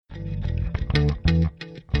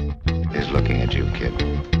looking at you, kid.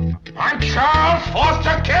 I'm Charles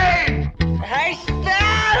Foster Kane! Hey, Stella!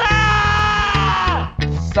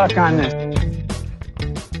 Suck on this.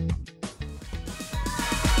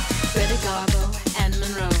 Greta Garbo and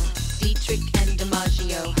Monroe, Dietrich and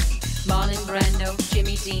DiMaggio, Marlon Brando,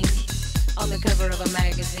 Jimmy Dean, on the cover of a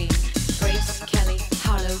magazine. Grace Kelly,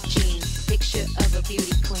 Harlow Jean, picture of a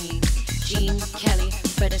beauty queen. Jean Kelly,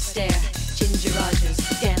 Fred Astaire, Ginger Rogers,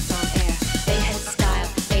 dance on air. They had style,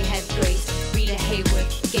 they had grace. Rita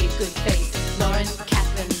Hayworth gave good face. Lauren,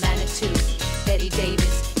 Catherine, Manitou, Betty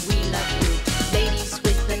Davis, we love you. Ladies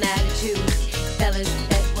with an attitude, fellas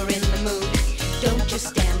that were in the mood. Don't just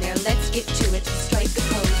stand there, let's get to it. Strike a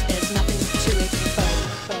pose, there's nothing to it.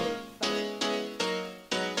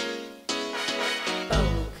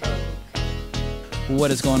 What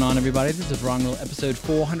is going on, everybody? This is Wrong Reel, episode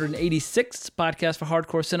 486, podcast for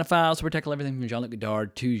hardcore cinephiles. We're tackling everything from Jean-Luc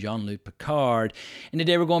Godard to Jean-Luc Picard. And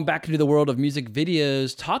today we're going back into the world of music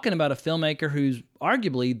videos, talking about a filmmaker who's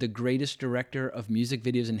arguably the greatest director of music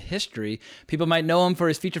videos in history. People might know him for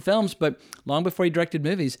his feature films, but long before he directed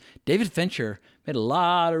movies, David Fincher made a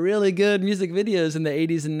lot of really good music videos in the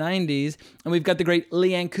 80s and 90s. And we've got the great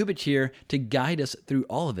Leanne Kubich here to guide us through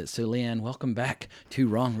all of it. So Leanne, welcome back to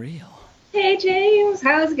Wrong Reel. Hey James,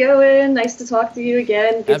 how's it going? Nice to talk to you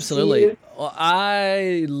again. Good Absolutely. To see you. Well,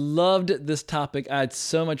 I loved this topic. I had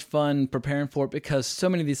so much fun preparing for it because so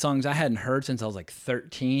many of these songs I hadn't heard since I was like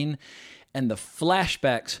 13, and the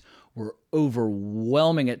flashbacks were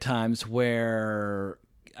overwhelming at times where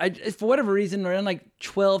for whatever reason, around like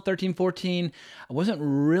 12, 13, 14, I wasn't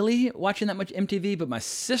really watching that much MTV, but my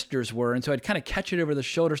sisters were, and so I'd kind of catch it over the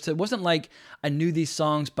shoulder. So it wasn't like I knew these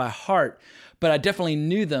songs by heart, but I definitely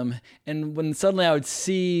knew them. And when suddenly I would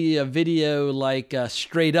see a video like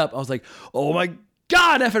Straight Up, I was like, oh my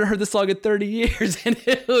God, I haven't heard this song in 30 years. And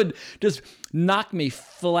it would just knock me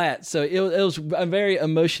flat. So it was a very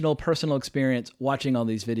emotional, personal experience watching all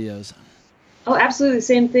these videos. Oh, absolutely the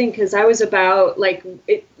same thing, because I was about,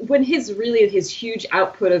 when his huge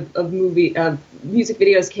output of music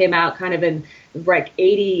videos came out kind of in like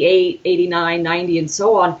 88, 89, 90, and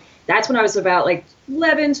so on. That's when I was about like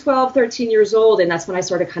 11, 12, 13 years old, and that's when I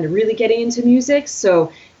started kind of really getting into music.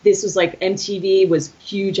 So this was like MTV was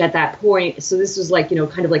huge at that point. So this was like,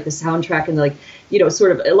 kind of like the soundtrack and like,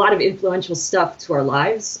 sort of a lot of influential stuff to our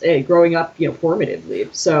lives growing up,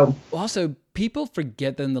 formatively. So also, people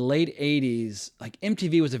forget that in the late 80s, like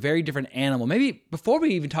MTV was a very different animal. Maybe before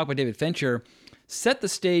we even talk about David Fincher, set the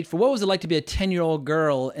stage for what was it like to be a 10-year-old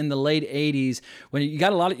girl in the late 80s when you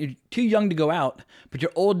got you're too young to go out, but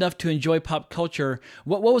you're old enough to enjoy pop culture.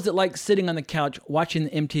 What was it like sitting on the couch watching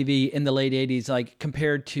MTV in the late 80s, like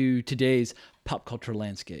compared to today's pop culture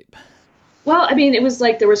landscape? Well, I mean, it was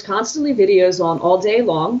like there was constantly videos on all day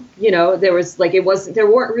long. There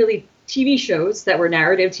weren't really TV shows that were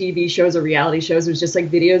narrative TV shows or reality shows. It was just like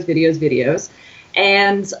videos.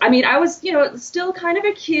 And I mean, I was, still kind of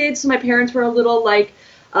a kid. So my parents were a little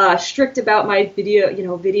strict about my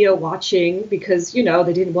video watching because, they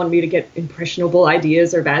didn't want me to get impressionable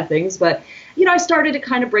ideas or bad things. But, I started to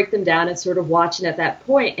kind of break them down and sort of watching at that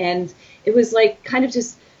point. And it was like kind of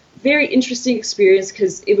just very interesting experience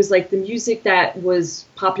because it was like the music that was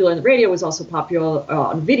popular on the radio was also popular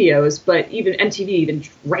on videos, but even MTV even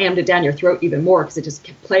rammed it down your throat even more because it just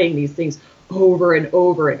kept playing these things over and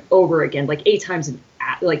over and over again, like 8 times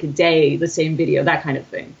a day, the same video, that kind of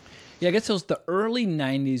thing. Yeah, I guess it was the early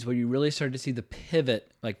 90s where you really started to see the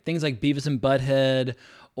pivot, like things like Beavis and Butthead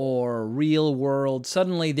or Real World.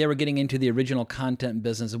 Suddenly they were getting into the original content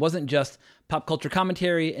business. It wasn't just pop culture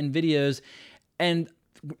commentary and videos. And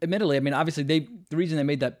admittedly, I mean, obviously the reason when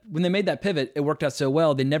they made that pivot, it worked out so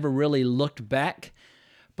well, they never really looked back.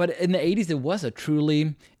 But in the 80s, it was a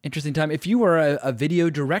truly interesting time. If you were a video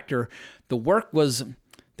director, the work was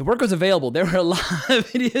available. There were a lot of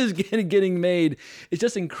videos getting made. It's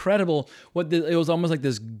just incredible it was almost like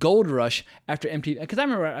this gold rush after MTV. Because I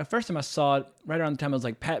remember the first time I saw it, right around the time it was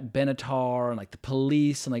like Pat Benatar and like the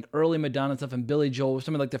Police and like early Madonna stuff and Billy Joel,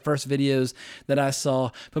 some of like the first videos that I saw.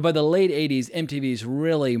 But by the late 80s, MTV's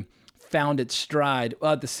really found its stride.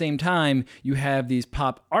 Well, at the same time, you have these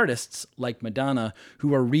pop artists like Madonna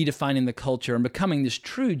who are redefining the culture and becoming this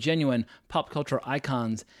true, genuine pop culture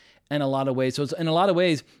icons in a lot of ways. So in a lot of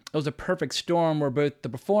ways, it was a perfect storm where both the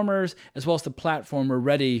performers as well as the platform were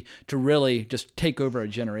ready to really just take over a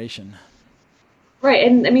generation. Right.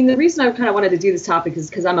 And I mean, the reason I kind of wanted to do this topic is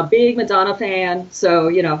because I'm a big Madonna fan. So,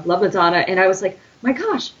 love Madonna. And I was like, my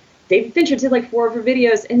gosh, David Fincher did like 4 of her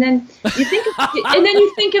videos. And then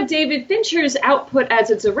you think of David Fincher's output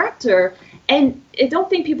as a director. And I don't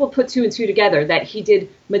think people put 2 and 2 together that he did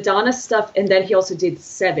Madonna stuff and then he also did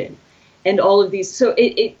 7. and all of these. So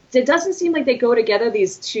it doesn't seem like they go together,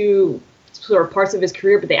 these two sort of parts of his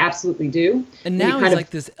career, but they absolutely do. And now he's like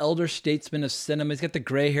this elder statesman of cinema. He's got the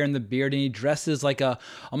gray hair and the beard, and he dresses like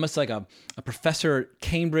almost like a professor at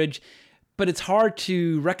Cambridge. But it's hard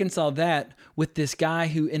to reconcile that with this guy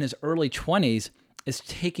who in his early 20s is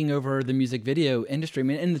taking over the music video industry. I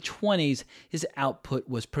mean, in the 20s, his output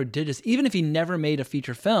was prodigious. Even if he never made a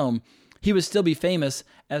feature film, he would still be famous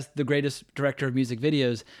as the greatest director of music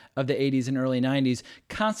videos of the 80s and early 90s,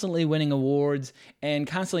 constantly winning awards and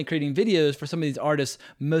constantly creating videos for some of these artists'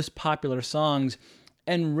 most popular songs,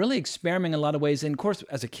 and really experimenting in a lot of ways. And of course,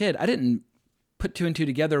 as a kid, I didn't put two and two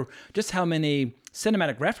together just how many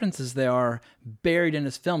cinematic references there are buried in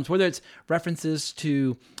his films, whether it's references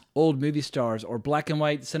to old movie stars or black and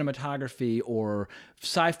white cinematography or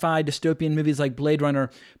sci-fi dystopian movies like Blade Runner.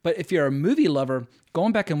 But if you're a movie lover,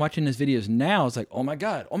 going back and watching his videos now, it's like, oh my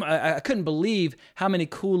God, I couldn't believe how many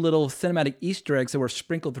cool little cinematic Easter eggs that were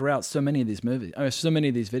sprinkled throughout so many of these movies, so many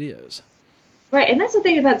of these videos. Right, and that's the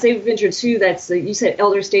thing about David Fincher too. That's you said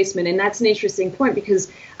elder statesman, and that's an interesting point, because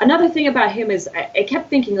another thing about him is I kept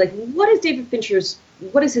thinking, like, what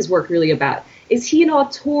is his work really about? Is he an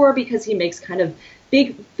auteur because he makes kind of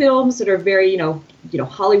big films that are very, you know,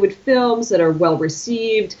 Hollywood films that are well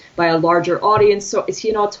received by a larger audience? So is he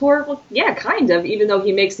an auteur? Well, yeah, kind of. Even though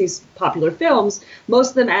he makes these popular films,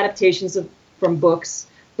 most of them adaptations from books.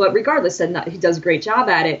 But regardless, he does a great job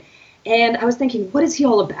at it. And I was thinking, what is he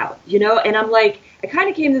all about? You know, and I'm like, I kind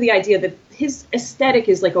of came to the idea that his aesthetic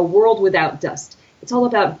is like a world without dust. It's all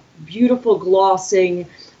about beautiful glossing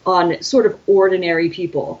on sort of ordinary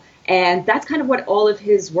people. And that's kind of what all of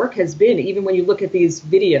his work has been. Even when you look at these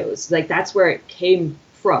videos, like that's where it came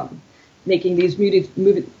from, making these music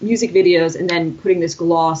videos and then putting this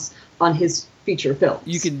gloss on his feature films.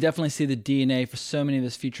 You can definitely see the DNA for so many of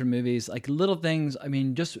his feature movies, like little things. I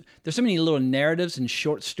mean, just there's so many little narratives and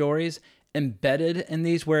short stories embedded in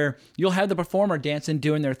these where you'll have the performer dancing,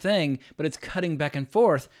 doing their thing, but it's cutting back and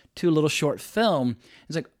forth to a little short film.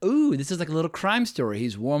 It's like, ooh, this is like a little crime story.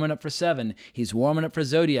 He's warming up for Seven. He's warming up for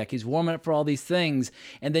Zodiac. He's warming up for all these things.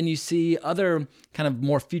 And then you see other kind of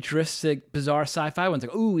more futuristic, bizarre sci-fi ones.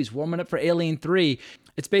 Like, ooh, he's warming up for Alien 3.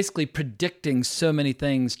 It's basically predicting so many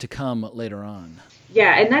things to come later on.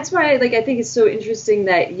 Yeah, and that's why, like, I think it's so interesting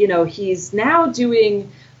that, you know, he's now doing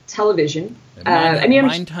television.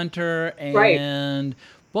 Mindhunter and right.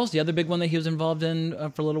 What was the other big one that he was involved in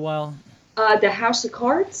for a little while? The House of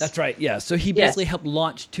Cards. That's right. Yeah. So he basically helped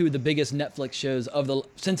launch two of the biggest Netflix shows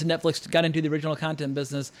since Netflix got into the original content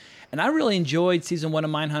business. And I really enjoyed season 1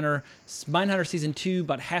 of Mindhunter. Mindhunter season 2,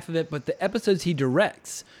 about half of it, but the episodes he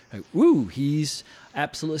directs, like, woo, he's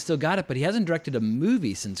absolutely still got it. But he hasn't directed a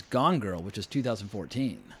movie since Gone Girl, which is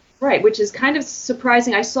 2014. Right, which is kind of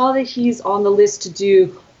surprising. I saw that he's on the list to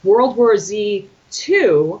do World War Z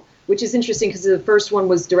 2, which is interesting because the first one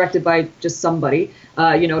was directed by just somebody,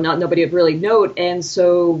 not nobody of really note. And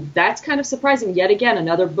so that's kind of surprising. Yet again,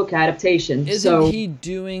 another book adaptation. Isn't he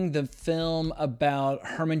doing the film about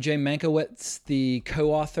Herman J. Mankiewicz, the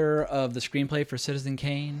co-author of the screenplay for Citizen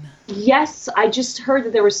Kane? Yes, I just heard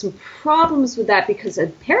that there were some problems with that because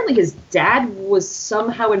apparently his dad was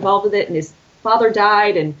somehow involved with it and his father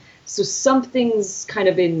died. And so something's kind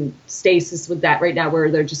of in stasis with that right now, where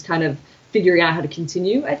they're just kind of figuring out how to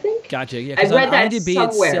continue, I think. Gotcha. Yeah, I read that IMDb,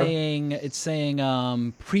 somewhere. It's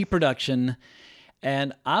saying pre-production,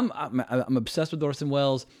 and I'm obsessed with Orson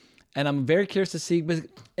Welles, and I'm very curious to see. But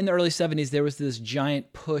in the early '70s, there was this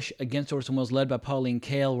giant push against Orson Welles, led by Pauline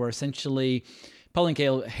Kael, where essentially Pauline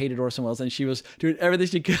Kael hated Orson Welles, and she was doing everything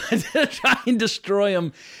she could to try and destroy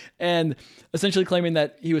him, and essentially claiming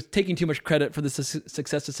that he was taking too much credit for the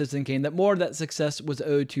success of Citizen Kane, that more of that success was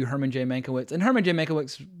owed to Herman J. Mankiewicz. And Herman J.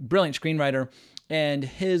 Mankiewicz, brilliant screenwriter, and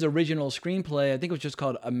his original screenplay, I think it was just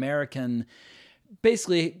called American.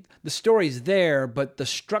 Basically, the story's there, but the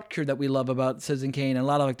structure that we love about Citizen Kane and a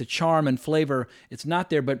lot of like the charm and flavor, it's not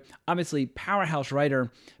there. But obviously, powerhouse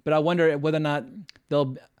writer. But I wonder whether or not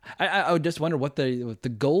they'll. I would just wonder what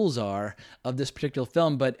the goals are of this particular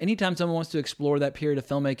film. But anytime someone wants to explore that period of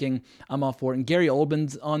filmmaking, I'm all for it. And Gary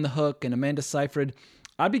Oldman's on the hook, and Amanda Seyfried.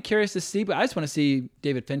 I'd be curious to see, but I just want to see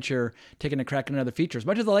David Fincher taking a crack at another feature. As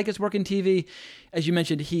much as I like his work in TV, as you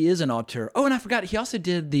mentioned, he is an auteur. Oh, and I forgot, he also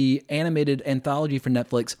did the animated anthology for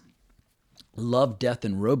Netflix, Love, Death,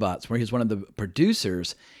 and Robots, where he was one of the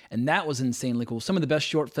producers, and that was insanely cool. Some of the best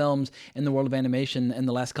short films in the world of animation in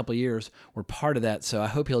the last couple of years were part of that, so I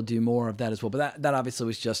hope he'll do more of that as well. But that obviously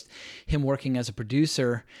was just him working as a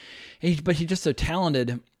producer, but he's just so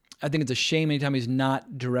talented. I think it's a shame anytime he's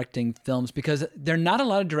not directing films, because there are not a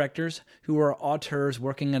lot of directors who are auteurs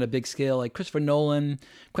working at a big scale, like Christopher Nolan,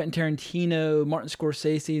 Quentin Tarantino, Martin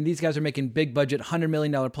Scorsese, and these guys are making big budget, $100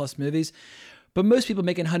 million plus movies. But most people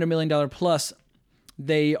making $100 million plus,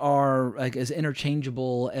 they are like as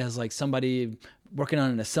interchangeable as like somebody working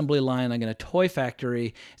on an assembly line like in a toy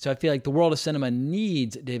factory. So I feel like the world of cinema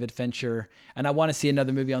needs David Fincher, and I want to see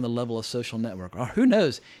another movie on the level of Social Network. Or who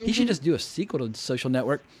knows? He should just do a sequel to Social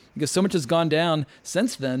Network, because so much has gone down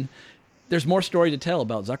since then. There's more story to tell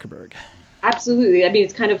about Zuckerberg. Absolutely. I mean,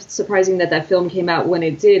 it's kind of surprising that that film came out when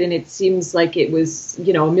it did, and it seems like it was, a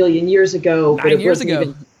million years ago. 9 years ago.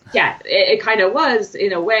 Even, yeah, it kind of was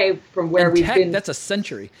in a way from where we've been. That's a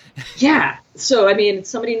century. Yeah. So, I mean,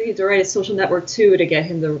 somebody needs to write a Social Network 2 to get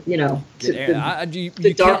him the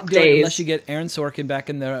dark days. Unless you get Aaron Sorkin back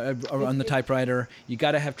in there on the typewriter. You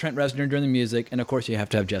got to have Trent Reznor doing the music, and of course you have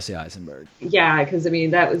to have Jesse Eisenberg. Yeah, because I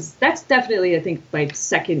mean that's definitely, I think, my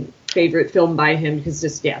second favorite film by him, because the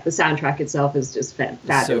soundtrack itself is just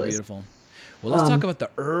fabulous. So beautiful. Well, let's talk about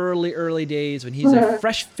the early days when he's a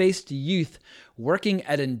fresh-faced youth working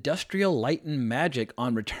at Industrial Light and Magic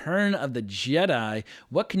on Return of the Jedi.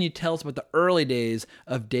 What can you tell us about the early days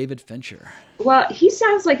of David Fincher? Well, he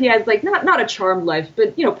sounds like he has not a charmed life,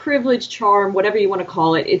 but privilege, charm, whatever you want to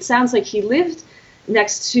call it. It sounds like he lived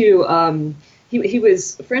next to he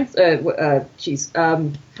was friends.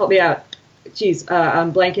 Help me out.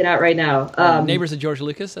 I'm blanking out right now. Neighbors of George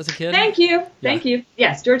Lucas as a kid? Thank you.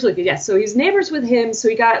 Yes, George Lucas, yes. So he's neighbors with him, so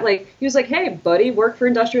he was like, hey, buddy, work for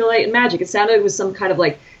Industrial Light and Magic. It sounded like it was some kind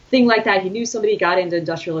of thing like that. He knew somebody got into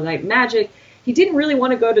Industrial Light and Magic. He didn't really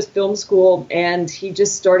want to go to film school, and he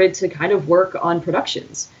just started to kind of work on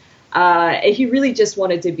productions. And he really just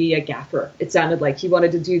wanted to be a gaffer. It sounded like he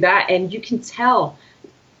wanted to do that, and you can tell,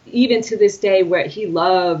 even to this day, where he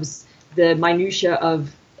loves the minutia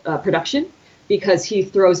of production, because he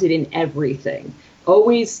throws it in everything.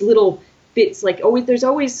 Always little bits, there's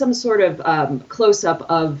always some sort of close-up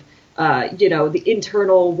of the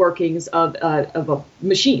internal workings of a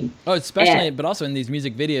machine. Oh, especially, but also in these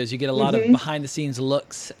music videos, you get a lot of behind-the-scenes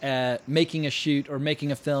looks at making a shoot or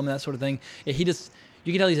making a film, that sort of thing. You can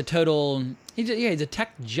tell he's a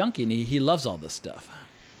tech junkie, and he loves all this stuff.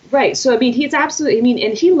 Right. So, I mean, he's absolutely,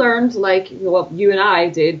 and he learned, you and I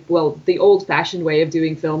did, the old-fashioned way of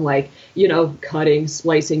doing film, cutting,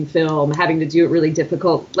 splicing film, having to do it really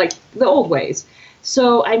difficult, like the old ways.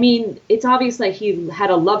 So, I mean, it's obvious that he had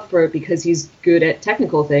a love for it because he's good at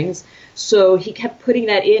technical things. So he kept putting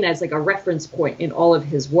that in as a reference point in all of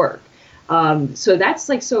his work. So that's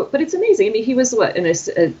but it's amazing. I mean, he was he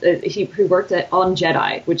worked on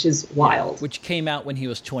Jedi, which is wild. Which came out when he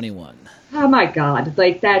was 21. Oh my God.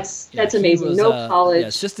 That's amazing. Was, no college.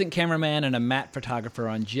 Assistant cameraman and a matte photographer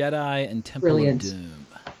on Jedi and Temple of Doom.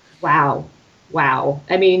 Wow.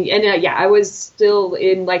 I mean, and I was still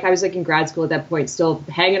in in grad school at that point, still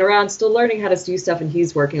hanging around, still learning how to do stuff, and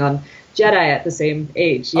he's working on Jedi at the same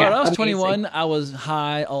age. Yeah, when I was 21, I was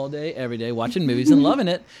high all day, every day, watching movies and loving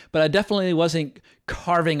it, but I definitely wasn't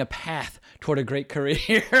carving a path toward a great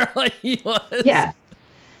career like he was. Yeah.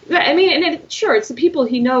 I mean, sure, it's the people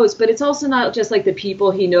he knows, but it's also not just the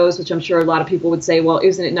people he knows, which I'm sure a lot of people would say, well,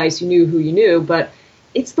 isn't it nice you knew who you knew? But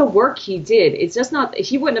it's the work he did. It's just not,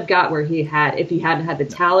 he wouldn't have got where he had if he hadn't had the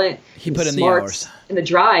talent. He put in the hours. And the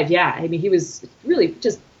drive, yeah. I mean, he was really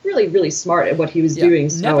smart at what he was doing.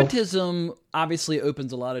 So. Nepotism obviously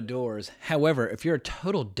opens a lot of doors. However, if you're a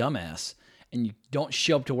total dumbass and you don't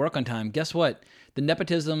show up to work on time, guess what? The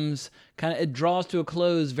nepotism's it draws to a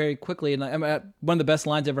close very quickly. And one of the best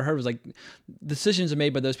lines I ever heard was decisions are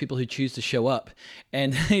made by those people who choose to show up.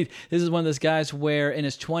 And this is one of those guys where in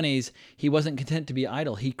his 20s, he wasn't content to be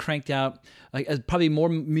idle. He cranked out probably more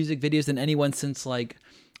music videos than anyone since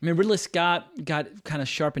Ridley Scott got kind of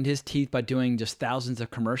sharpened his teeth by doing just thousands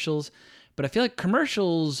of commercials. But I feel like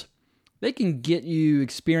commercials, they can get you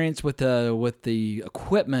experience with the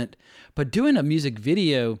equipment, but doing a music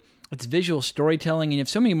video, it's visual storytelling, and you have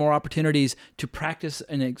so many more opportunities to practice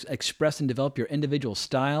and express and develop your individual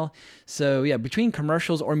style. So yeah, between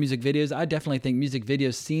commercials or music videos, I definitely think music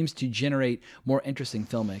videos seems to generate more interesting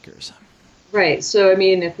filmmakers. Right. So, I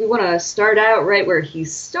mean, if we want to start out right where he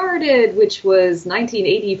started, which was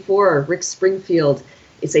 1984, Rick Springfield,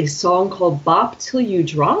 it's a song called Bop Till You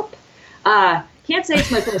Drop. Can't say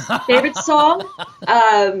it's my favorite song.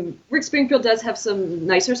 Rick Springfield does have some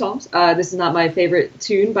nicer songs. This is not my favorite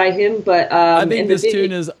tune by him, but I think this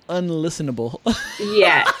tune is unlistenable.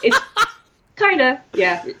 Yeah, it's kind of,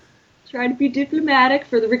 yeah. Trying to be diplomatic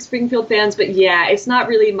for the Rick Springfield fans, but yeah, it's not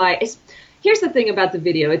really here's the thing about the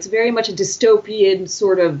video. It's very much a dystopian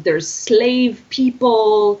sort of, there's slave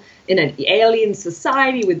people in an alien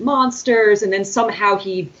society with monsters, and then somehow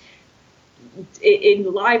he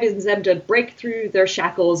enlivens them to break through their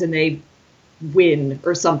shackles and they win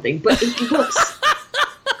or something. But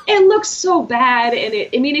it looks so bad,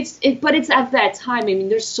 and but it's at that time. I mean,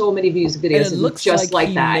 there's so many music videos and it looks just like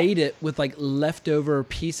he that. Made it with like leftover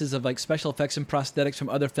pieces of like special effects and prosthetics from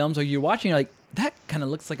other films. Or you're watching, you're like, that kind of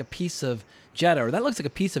looks like a piece of Jeddah, or that looks like a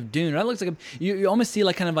piece of Dune, or that looks like you almost see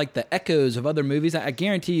like kind of like the echoes of other movies. I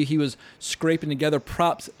guarantee you he was scraping together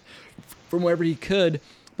props from wherever he could.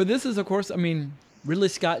 But this is, of course, I mean, Ridley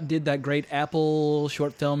Scott did that great Apple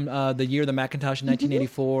short film, The Year of the Macintosh in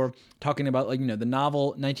 1984, talking about like, the novel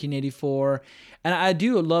 1984. And I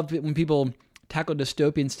do love it when people tackle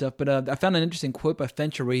dystopian stuff, but I found an interesting quote by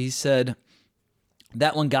Fincher where he said,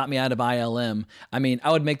 that one got me out of ILM. I mean,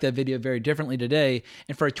 I would make that video very differently today.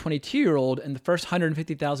 And for a 22-year-old and the first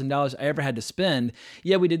 $150,000 I ever had to spend,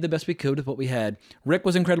 yeah, we did the best we could with what we had. Rick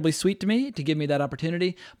was incredibly sweet to me to give me that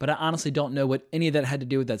opportunity, but I honestly don't know what any of that had to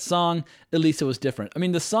do with that song. At least it was different. I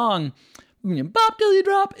mean, the song, Bop Till You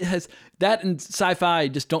Drop, it has that and sci-fi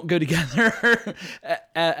just don't go together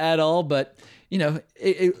at all. But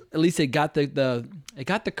at least it got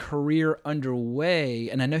the career underway,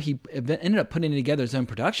 and I know he ended up putting together his own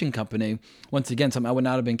production company. Once again, something I would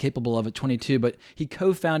not have been capable of at 22, but he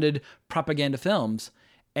co-founded Propaganda Films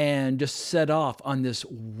and just set off on this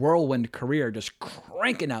whirlwind career, just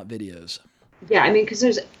cranking out videos. Yeah, I mean,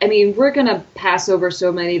 because we're going to pass over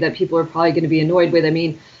so many that people are probably going to be annoyed with. I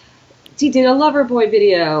mean, he did a Loverboy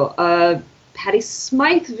video, a Patti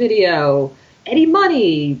Smythe video, Eddie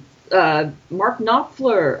Money, Mark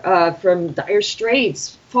Knopfler from Dire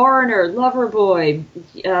Straits, Foreigner, Loverboy,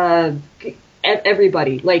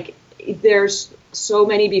 everybody. Like, there's so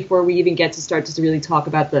many before we even get to start to really talk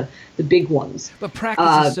about the big ones. But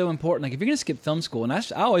practice is so important. Like, if you're going to skip film school, and I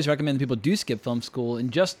always recommend that people do skip film school,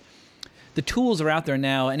 and just the tools are out there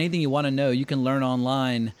now. Anything you want to know, you can learn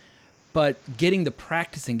online. But getting the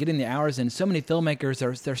practice and getting the hours in, so many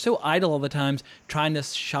filmmakers, they're so idle all the times trying to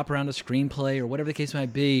shop around a screenplay or whatever the case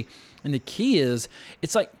might be. And the key is,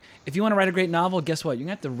 it's like, if you want to write a great novel, guess what? You're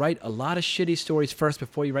going to have to write a lot of shitty stories first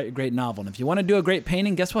before you write a great novel. And if you want to do a great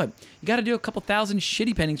painting, guess what? You got to do a couple thousand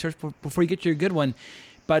shitty paintings first before you get your good one.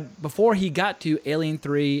 But before he got to Alien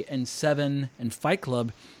 3 and 7 and Fight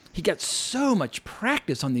Club, he got so much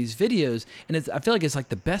practice on these videos. And I feel like it's like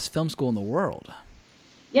the best film school in the world.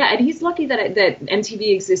 Yeah, and he's lucky that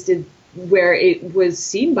MTV existed where it was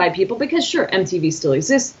seen by people, because sure, MTV still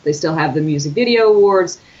exists. They still have the music video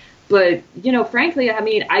awards. But, frankly, I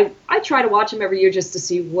mean, I try to watch them every year just to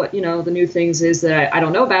see what, the new things is that I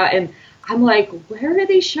don't know about. And I'm like, where are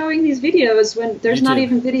they showing these videos when there's not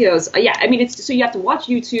even videos? Yeah, I mean, so you have to watch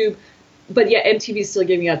YouTube. But yeah, MTV's still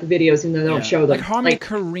giving out the videos even though they don't show them. Like Harmony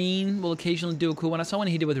Korine will occasionally do a cool one. I saw one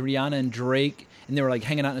he did with Rihanna and Drake, and they were like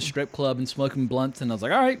hanging out in a strip club and smoking blunts, and I was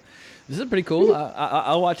like, all right, this is pretty cool.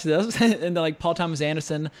 I'll watch this. And then like Paul Thomas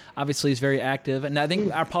Anderson, obviously, is very active. And I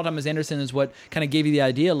think our Paul Thomas Anderson is what kind of gave you the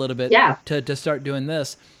idea a little bit to start doing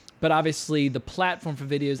this. But obviously, the platform for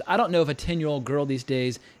videos, I don't know if a 10-year-old girl these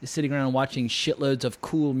days is sitting around watching shitloads of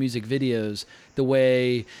cool music videos the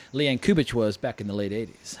way Leanne Kubich was back in the late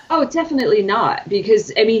 80s. Oh, definitely not.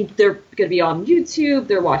 Because, I mean, they're going to be on YouTube.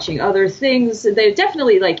 They're watching other things. They're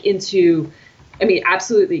definitely, like, into, I mean,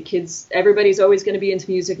 absolutely, kids, everybody's always going to be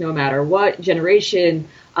into music no matter what generation.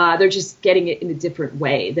 They're just getting it in a different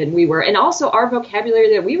way than we were. And also, our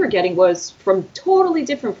vocabulary that we were getting was totally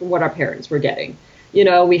different from what our parents were getting.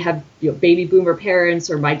 We have baby boomer parents,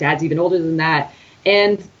 or my dad's even older than that,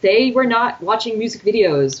 and they were not watching music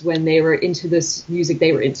videos when they were into this music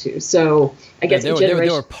they were into. So I guess they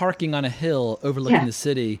were parking on a hill overlooking the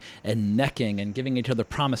city and necking and giving each other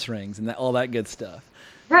promise rings and all that good stuff.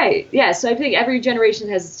 Right. Yeah. So I think every generation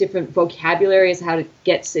has its different vocabulary as how it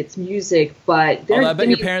gets its music, but I bet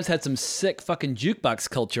your parents had some sick fucking jukebox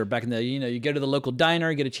culture back in the, you go to the local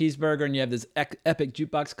diner, get a cheeseburger, and you have this epic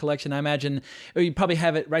jukebox collection. I imagine, or you probably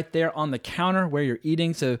have it right there on the counter where you're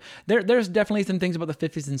eating. So there's definitely some things about the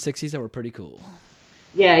 50s and 60s that were pretty cool.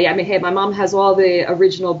 Yeah. I mean, hey, my mom has all the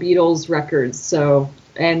original Beatles records,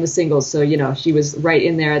 and the singles. So, she was right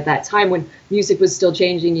in there at that time when music was still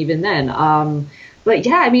changing even then. But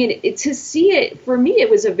yeah, I mean, to see it, for me, it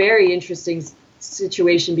was a very interesting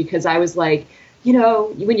situation because I was like,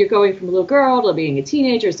 when you're going from a little girl to being a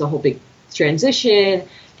teenager, it's a whole big transition.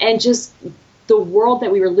 And just the world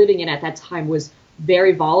that we were living in at that time was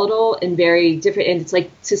very volatile and very different. And it's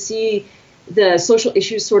like to see the social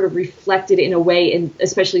issues sort of reflected in a way, in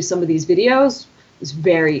especially some of these videos, was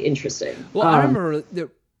very interesting. Well, I remember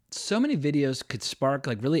so many videos could spark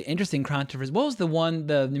like really interesting controversies. What was the one,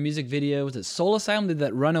 the music video? Was it Soul Asylum did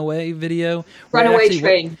that Runaway video? Runaway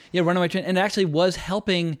Train. Runaway Train. And it actually was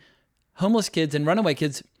helping homeless kids and runaway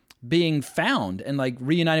kids being found and like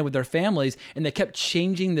reunited with their families. And they kept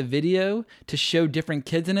changing the video to show different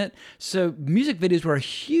kids in it. So music videos were a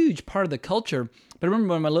huge part of the culture. But I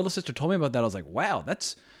remember when my little sister told me about that, I was like, wow,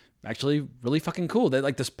 that's actually really fucking cool. That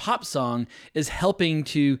like this pop song is helping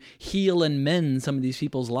to heal and mend some of these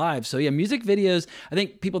people's lives. So yeah, music videos, I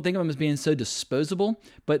think people think of them as being so disposable,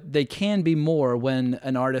 but they can be more when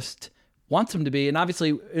an artist wants them to be. And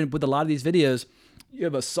obviously with a lot of these videos, you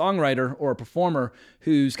have a songwriter or a performer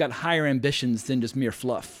who's got higher ambitions than just mere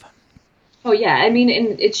fluff. Oh yeah, I mean,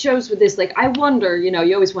 and it shows with this, like, I wonder,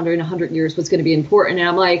 you always wonder in 100 years what's going to be important. And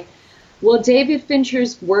I'm like, will David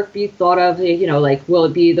Fincher's work be thought of, like, will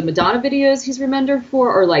it be the Madonna videos he's remembered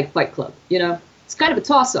for, or like Fight Club? It's kind of a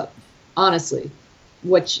toss-up, honestly,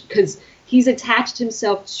 because he's attached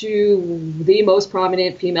himself to the most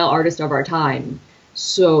prominent female artist of our time.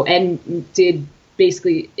 So, and did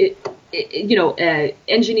basically,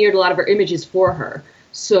 engineered a lot of her images for her.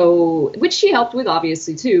 So, which she helped with,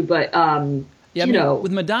 obviously, too, but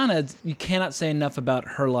with Madonna, you cannot say enough about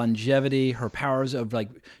her longevity, her powers of like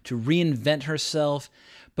to reinvent herself.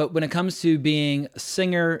 But when it comes to being a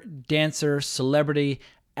singer, dancer, celebrity,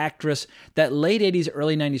 actress, that late 80s,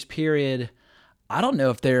 early 90s period, I don't know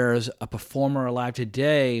if there's a performer alive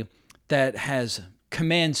today that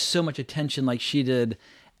commands so much attention like she did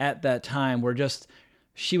at that time, where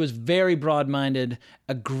she was very broad-minded,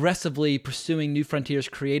 aggressively pursuing new frontiers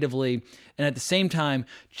creatively, and at the same time,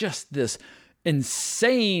 just this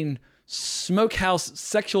insane smokehouse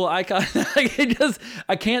sexual icon.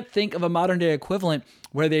 I can't think of a modern day equivalent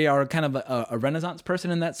where they are kind of a Renaissance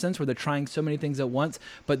person in that sense, where they're trying so many things at once.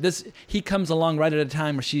 But he comes along right at a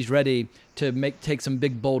time where she's ready to take some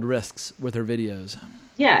big, bold risks with her videos.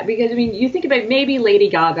 Yeah, because you think about maybe Lady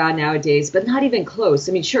Gaga nowadays, but not even close.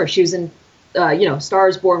 Sure, she was in, Star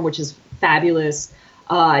is Born, which is fabulous.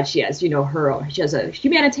 She has, she has a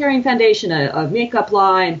humanitarian foundation, a makeup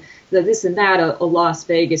line, this and that, a Las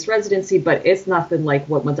Vegas residency, but it's nothing like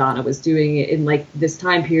what Madonna was doing in like this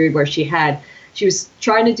time period where she was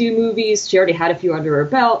trying to do movies. She already had a few under her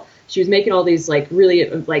belt. She was making all these like really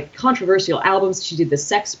like controversial albums. She did the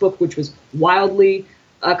Sex Book, which was wildly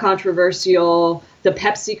controversial. The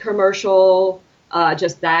Pepsi commercial,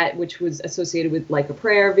 just that, which was associated with like a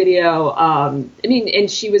prayer video. And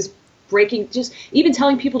she was just even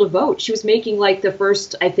telling people to vote. She was making like the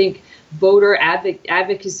first, I think, voter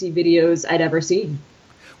advocacy videos I'd ever seen.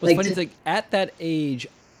 What's funny is like at that age,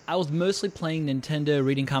 I was mostly playing Nintendo,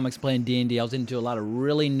 reading comics, playing D&D. I was into a lot of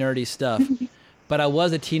really nerdy stuff, but I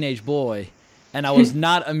was a teenage boy, and I was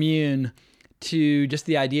not immune to just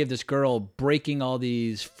the idea of this girl breaking all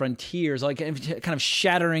these frontiers, like kind of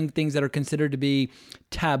shattering things that are considered to be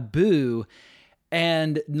taboo.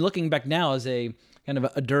 And looking back now as a kind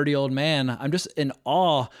of a dirty old man, I'm just in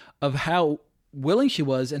awe of how willing she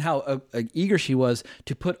was and how eager she was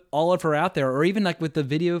to put all of her out there. Or even like with the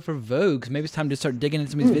video for Vogue, maybe it's time to start digging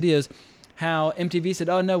into some of these videos, how MTV said,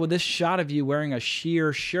 oh no, with this shot of you wearing a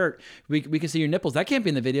sheer shirt, we can see your nipples. That can't be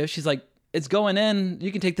in the video. She's like, it's going in,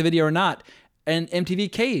 you can take the video or not. And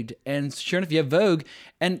MTV caved, and sure enough, you have Vogue,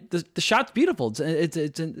 and the shot's beautiful. It's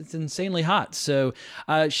insanely hot. So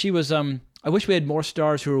she was. I wish we had more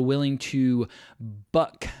stars who were willing to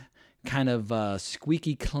buck kind of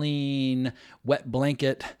squeaky clean, wet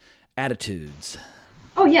blanket attitudes.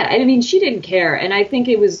 Oh yeah, she didn't care, and I think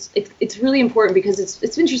it's really important because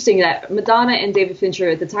it's interesting that Madonna and David Fincher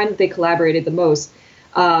at the time that they collaborated the most.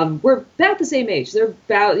 We're about the same age. They're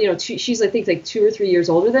about, she's I think like 2 or 3 years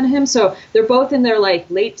older than him. So they're both in their like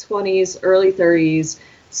late 20s, early 30s,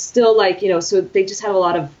 still like, so they just had a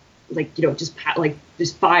lot of like,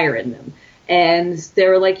 just fire in them. And they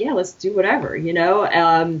were like, yeah, let's do whatever,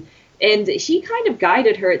 and he kind of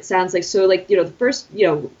guided her, it sounds like. So like, the first,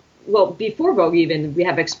 well, before Vogue even, we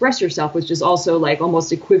have Express Yourself, which is also like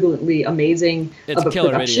almost equivalently amazing it's of a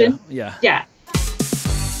killer production. Video. Yeah.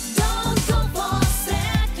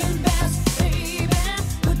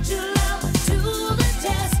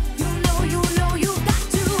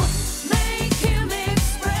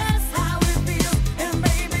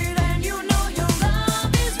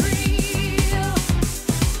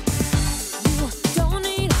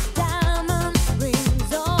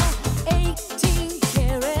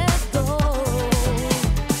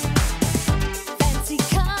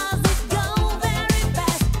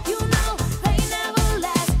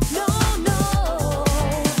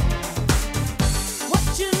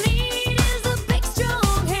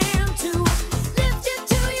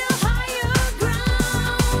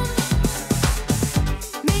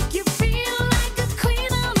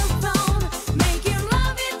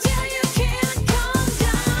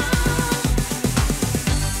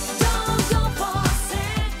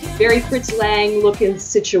 very Fritz Lang looking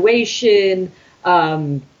situation.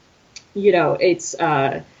 It's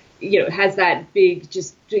has that big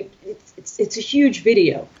it's a huge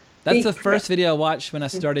video. That's the first video I watched when I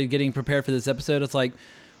started getting prepared for this episode. It's like,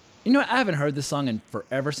 I haven't heard this song in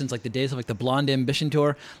forever, since like the days of like the Blonde Ambition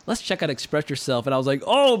tour. Let's check out Express Yourself. And I was like,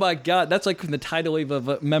 oh my God, that's like when the tidal wave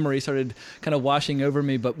of memory started kind of washing over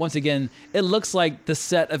me. But once again, it looks like the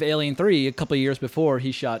set of Alien 3 a couple of years before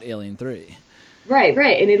he shot Alien 3. Right.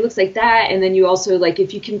 And it looks like that. And then you also, like,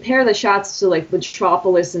 if you compare the shots to like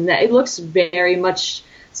Metropolis and that, it looks very much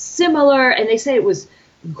similar. And they say it was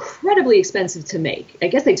incredibly expensive to make. I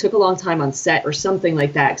guess they took a long time on set or something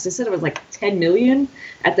like that, because they said it was like $10 million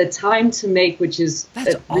at the time to make, which is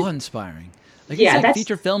that's awe-inspiring. Like, yeah, it's like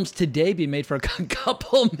feature films today be made for a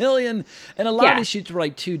couple million, and a lot of these shoots were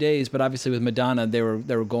like 2 days. But obviously with Madonna, they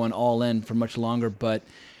were going all in for much longer. But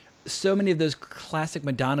so many of those classic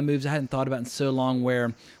Madonna moves I hadn't thought about in so long,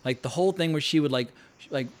 where like the whole thing where she would like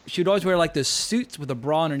she would always wear like those suits with a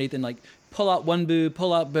bra underneath and like pull out one boob,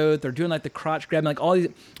 pull out both, or doing like the crotch grab, like all these,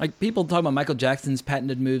 like people talk about Michael Jackson's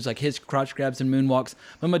patented moves, like his crotch grabs and moonwalks,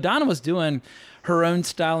 but Madonna was doing her own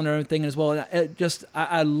style and her own thing as well. And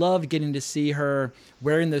I loved getting to see her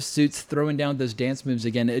wearing those suits, throwing down those dance moves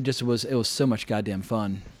again. It was so much goddamn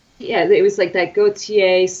fun. Yeah, it was like that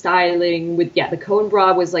Gautier styling with, the cone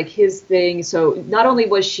bra was like his thing. So not only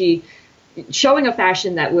was she showing a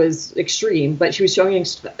fashion that was extreme, but she was showing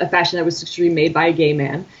a fashion that was extreme made by a gay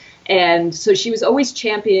man. And so she was always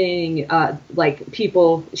championing,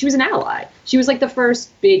 people. She was an ally. She was like the first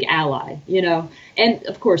big ally, And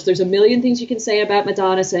of course, there's a million things you can say about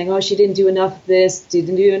Madonna, saying, oh, she didn't do enough of this,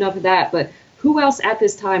 didn't do enough of that. But who else at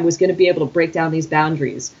this time was going to be able to break down these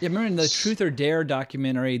boundaries? Yeah, remember in the Truth or Dare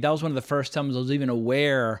documentary, that was one of the first times I was even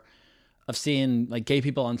aware of seeing like gay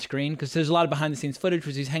people on screen, because there's a lot of behind the scenes footage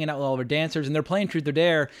where he's hanging out with all of our dancers and they're playing Truth or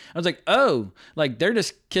Dare. I was like, oh, like they're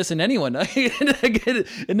just kissing anyone. It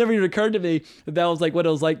never even occurred to me that was like what it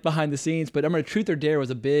was like behind the scenes. But I remember Truth or Dare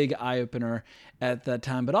was a big eye opener at that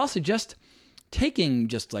time. But also just taking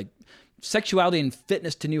just like sexuality and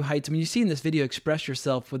fitness to new heights. I mean, you see in this video Express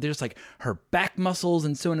Yourself, where there's like her back muscles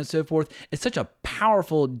and so on and so forth. It's such a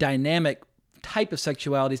powerful, dynamic type of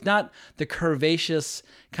sexuality. It's not the curvaceous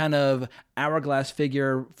kind of hourglass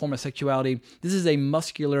figure form of sexuality. This is a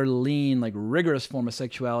muscular, lean, like rigorous form of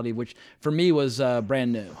sexuality, which for me was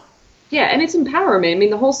brand new. Yeah, and it's empowerment. I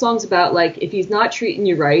mean, the whole song's about like, if he's not treating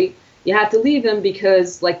you right, you have to leave him,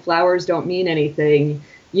 because like flowers don't mean anything.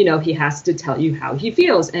 He has to tell you how he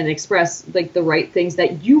feels and express like the right things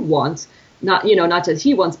that you want. Not just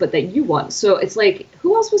he wants, but that you want. So it's like,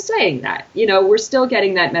 who else was saying that? We're still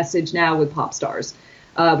getting that message now with pop stars,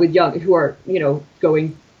 with young, who are,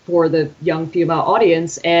 going for the young female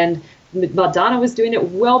audience. And Madonna was doing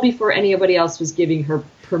it well before anybody else was giving her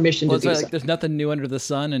permission to do so. There's nothing new under the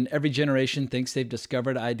sun, and every generation thinks they've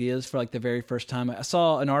discovered ideas for like the very first time. I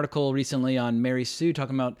saw an article recently on Mary Sue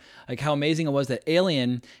talking about like how amazing it was that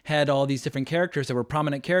Alien had all these different characters that were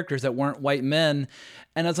prominent characters that weren't white men.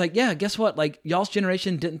 And I was like, yeah, guess what? Like, y'all's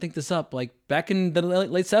generation didn't think this up. Like, back in the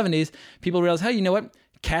late 70s, people realized, hey, you know what?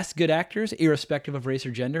 Cast good actors, irrespective of race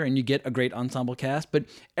or gender, and you get a great ensemble cast. But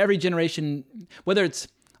every generation, whether it's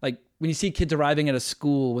like when you see kids arriving at a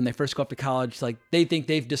school when they first go off to college, like they think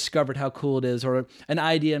they've discovered how cool it is, or an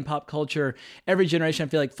idea in pop culture. Every generation, I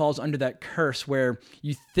feel like, falls under that curse where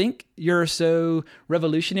you think you're so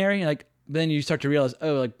revolutionary, like then you start to realize,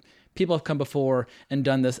 oh, like people have come before and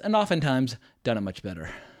done this, and oftentimes done it much better.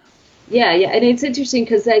 Yeah, and it's interesting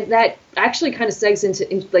because that actually kind of segs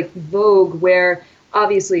into like Vogue, where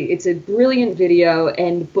obviously it's a brilliant video,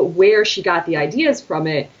 but where she got the ideas from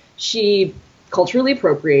it, she culturally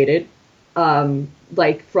appropriated,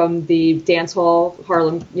 like from the dance hall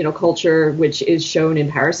Harlem, culture, which is shown in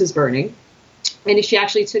Paris is Burning, and she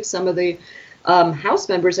actually took some of the house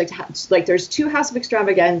members, like there's 2 House of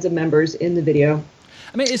Extravaganza members in the video.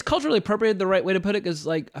 I mean, is culturally appropriate the right way to put it? Because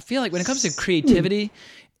like I feel like when it comes to creativity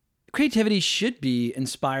should be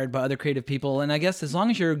inspired by other creative people. And I guess as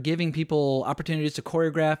long as you're giving people opportunities to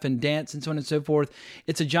choreograph and dance and so on and so forth,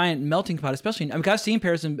 it's a giant melting pot, especially, I've seen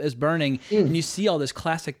Paris is Burning, and you see all this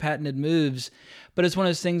classic patented moves, but it's one of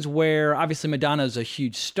those things where obviously Madonna is a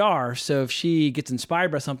huge star. So if she gets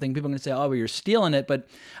inspired by something, people are going to say, oh, well, you're stealing it. But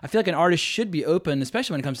I feel like an artist should be open,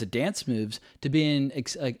 especially when it comes to dance moves, to being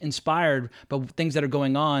inspired by things that are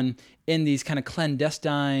going on in these kind of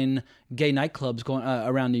clandestine gay nightclubs going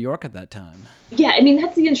around New York at that time. Yeah, I mean,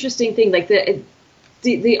 that's the interesting thing. Like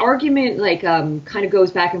the argument like kind of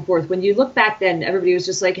goes back and forth. When you look back then, everybody was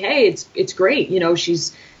just like, hey, it's great.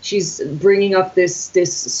 She's bringing up this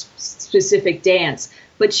specific dance,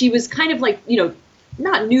 but she was kind of like,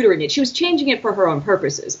 not neutering it. She was changing it for her own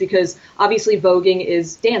purposes because obviously voguing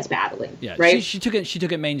is dance battling, right? She took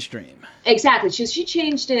it mainstream. Exactly. She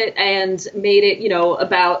changed it and made it,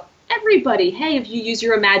 about everybody. Hey, if you use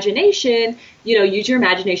your imagination, use your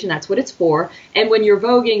imagination. That's what it's for. And when you're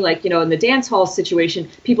voguing, like, in the dance hall situation,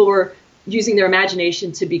 people were using their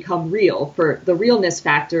imagination to become real for the realness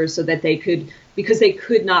factor so that because they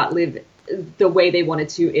could not live the way they wanted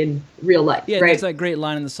to in real life. Yeah, right? There's that great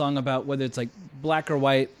line in the song about whether it's like black or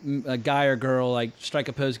white, a guy or girl, like strike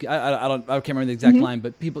a pose. I can't remember the exact line,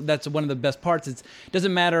 but that's one of the best parts. It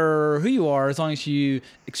doesn't matter who you are as long as you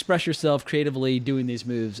express yourself creatively doing these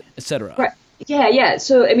moves, etc. Right. Yeah.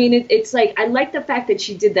 So I mean, it's like I like the fact that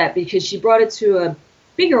she did that because she brought it to a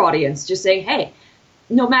bigger audience, just saying, hey,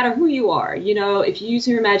 no matter who you are, if you use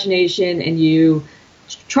your imagination and you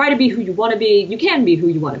try to be who you want to be, you can be who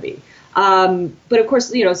you want to be. But of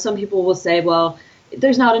course, some people will say, well,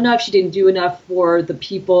 there's not enough. She didn't do enough for the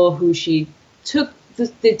people who she took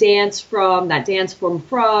the dance from, that dance form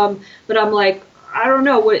from. But I'm like, I don't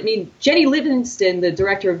know. Jenny Livingston, the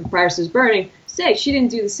director of Briar Is Burning, said she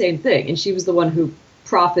didn't do the same thing. And she was the one who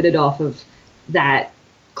profited off of that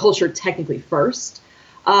culture technically first.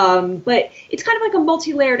 But it's kind of like a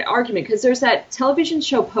multi-layered argument because there's that television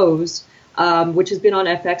show Pose, which has been on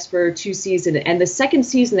FX for 2 seasons. And the second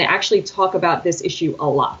season, they actually talk about this issue a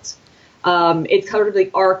lot. It's kind of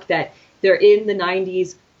the arc that they're in the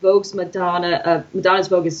 90s. Madonna's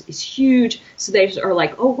Vogue is huge. So they are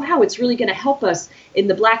like, oh, wow, it's really going to help us in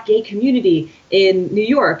the black gay community in New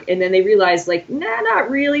York. And then they realize, like, nah,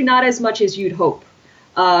 not really, not as much as you'd hope.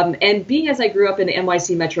 And being as I grew up in the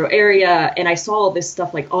NYC metro area and I saw all this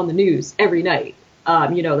stuff like on the news every night,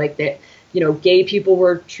 like that, gay people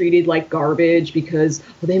were treated like garbage because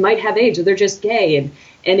they might have AIDS or they're just gay. And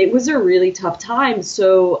it was a really tough time.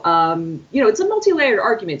 So, it's a multi-layered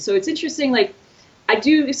argument. So it's interesting. Like, I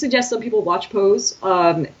do suggest some people watch Pose.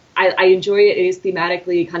 I enjoy it. It is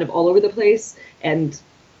thematically kind of all over the place. And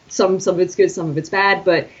some of it's good, some of it's bad.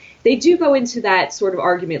 But they do go into that sort of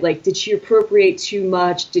argument. Like, did she appropriate too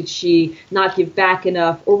much? Did she not give back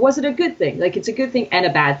enough? Or was it a good thing? Like, it's a good thing and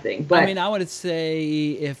a bad thing. But I would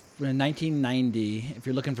say if in 1990, if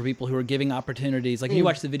you're looking for people who are giving opportunities, like you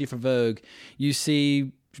watch the video for Vogue, you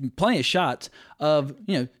see plenty of shots of,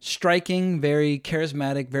 striking, very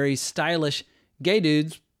charismatic, very stylish gay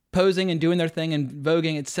dudes posing and doing their thing and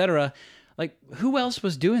voguing, etc. Like, who else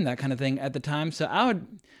was doing that kind of thing at the time? So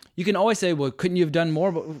you can always say, well, couldn't you have done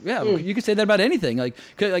more? But yeah, you could say that about anything. Like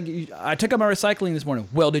I took out my recycling this morning.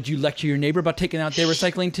 Well, did you lecture your neighbor about taking out their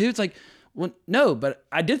recycling too? It's like, well, no, but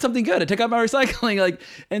I did something good. I took out my recycling.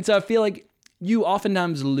 And so I feel like you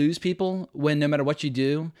oftentimes lose people when no matter what you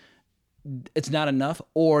do, it's not enough,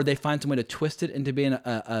 or they find some way to twist it into being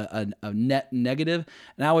a net negative.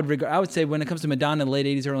 And I would say when it comes to Madonna in the late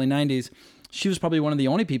 80s, early 90s, she was probably one of the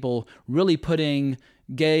only people really putting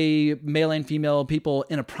gay male and female people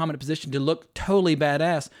in a prominent position to look totally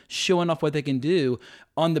badass, showing off what they can do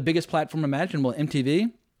on the biggest platform imaginable,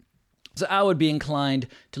 MTV. So I would be inclined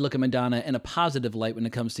to look at Madonna in a positive light when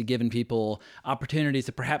it comes to giving people opportunities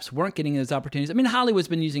that perhaps weren't getting those opportunities. Hollywood's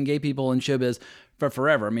been using gay people in showbiz for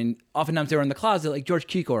forever. Oftentimes they were in the closet, like George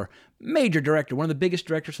Cukor, major director, one of the biggest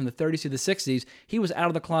directors from the 30s to the 60s. He was out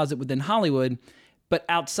of the closet within Hollywood, but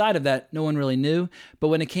outside of that, no one really knew. But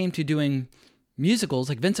when it came to doing musicals,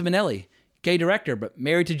 like Vincent Minnelli, gay director, but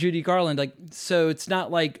married to Judy Garland, so it's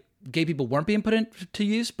not like gay people weren't being put into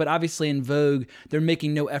use, but obviously in Vogue, they're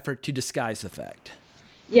making no effort to disguise the fact.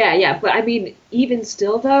 Yeah. But even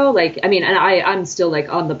still though, I'm still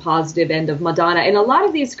on the positive end of Madonna. And a lot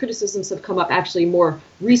of these criticisms have come up actually more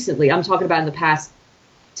recently. I'm talking about in the past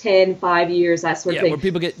 5 years, that sort of thing. Where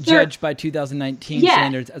people get judged by 2019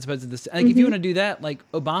 standards as opposed to this. If you want to do that, like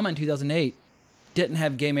Obama in 2008 didn't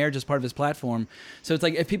have gay marriage as part of his platform. So it's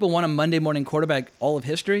like if people want a Monday morning quarterback all of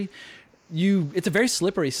history, it's a very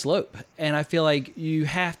slippery slope, and I feel like you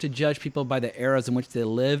have to judge people by the eras in which they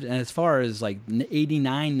lived. And as far as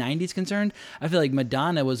 89, 90 is concerned, I feel like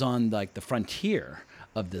Madonna was on the frontier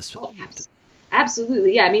of this. Oh,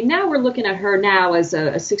 absolutely, yeah. Now we're looking at her now as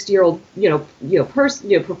a 60-year-old,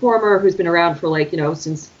 performer who's been around for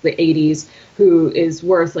since the 80s, who is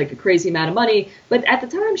worth a crazy amount of money. But at the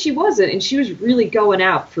time, she wasn't, and she was really going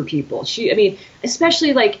out for people.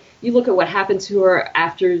 Especially you look at what happened to her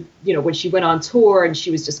after, when she went on tour, and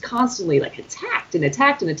she was just constantly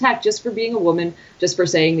attacked just for being a woman, just for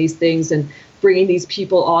saying these things and bringing these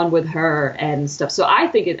people on with her and stuff. So I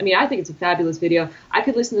think it's a fabulous video. I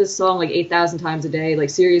could listen to this song 8,000 times a day.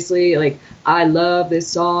 Seriously, I love this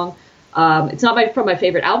song. It's not from my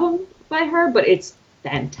favorite album by her, but it's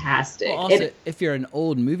fantastic. Well, also, if you're an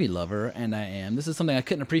old movie lover, and I am, this is something I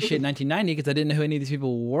couldn't appreciate in 1990 because I didn't know who any of these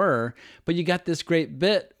people were. But you got this great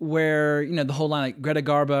bit where, the whole line, like Greta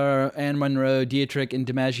Garbo, Anne Monroe, Dietrich, and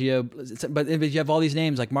DiMaggio. But you have all these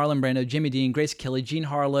names like Marlon Brando, Jimmy Dean, Grace Kelly, Jean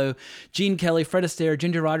Harlow, Gene Kelly, Fred Astaire,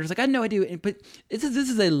 Ginger Rogers. Like, I had no idea. But this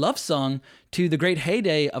is a love song to the great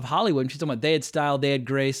heyday of Hollywood. And she's talking about they had style, they had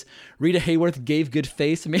grace. Rita Hayworth gave good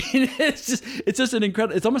face. I mean, it's just an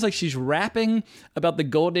incredible. It's almost like she's rapping about the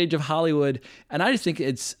golden age of Hollywood, and I just think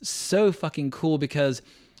it's so fucking cool because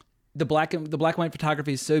the black and white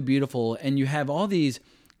photography is so beautiful, and you have all these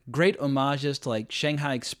great homages to like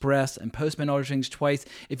Shanghai Express and Postman Orders Things Twice.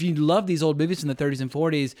 If you love these old movies from the 30s and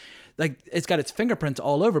 40s, like it's got its fingerprints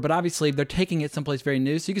all over, but obviously they're taking it someplace very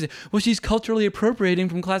new. So you can say, well, she's culturally appropriating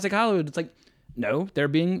from classic Hollywood. It's like, no, they're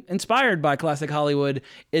being inspired by classic Hollywood.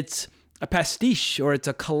 It's a pastiche or it's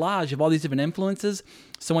a collage of all these different influences.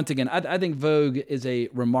 So once again, I think Vogue is a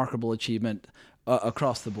remarkable achievement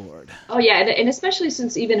across the board. Oh yeah, and especially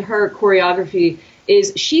since even her choreography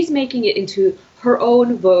she's making it into her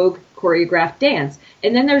own Vogue choreographed dance.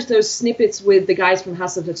 And then there's those snippets with the guys from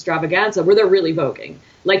House of Extravaganza where they're really voguing.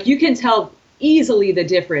 Like you can tell easily the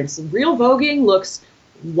difference. Real voguing looks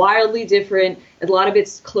wildly different. A lot of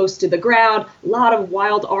it's close to the ground, a lot of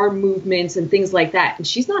wild arm movements and things like that. And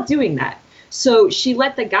she's not doing that. So she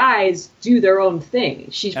let the guys do their own thing.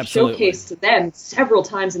 She showcased to them several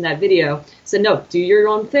times in that video, said, no, do your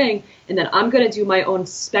own thing. And then I'm going to do my own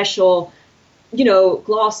special,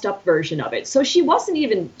 glossed up version of it. So she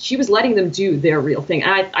was letting them do their real thing.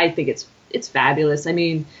 And I think it's fabulous. I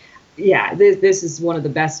mean, yeah, this is one of the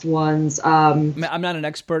best ones. I'm not an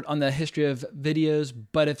expert on the history of videos,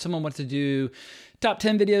 but if someone wants to do top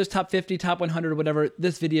 10 videos, top 50, top 100, or whatever,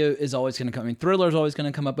 this video is always going to come. I mean, Thriller is always going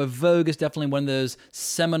to come up, but Vogue is definitely one of those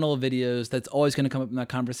seminal videos that's always going to come up in that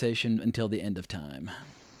conversation until the end of time.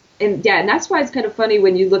 And yeah, and that's why it's kind of funny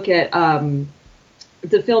when you look at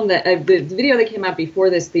the film that the video that came out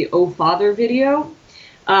before this, the Oh Father video,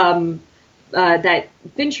 that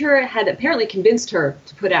Fincher had apparently convinced her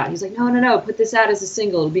to put out. He's like, no, put this out as a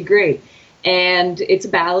single, it'll be great. And it's a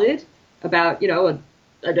ballad about,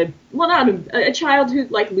 a child who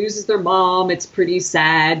like loses their mom. It's pretty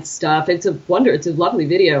sad stuff. It's a lovely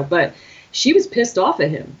video, but she was pissed off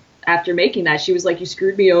at him after making that. She was like, you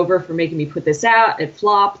screwed me over for making me put this out. It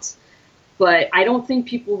flopped. But I don't think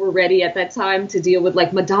people were ready at that time to deal with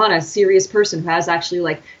like Madonna, a serious person who has actually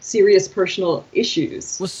like serious personal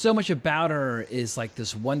issues. Well, so much about her is like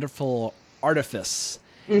this wonderful artifice.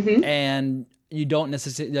 Mm-hmm. And you don't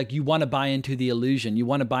necessarily, like, you want to buy into the illusion. You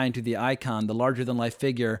want to buy into the icon, the larger-than-life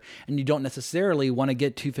figure, and you don't necessarily want to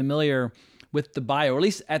get too familiar with the bio, or at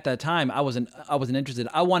least at that time, I wasn't interested.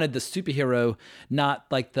 I wanted the superhero, not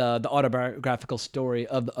like the autobiographical story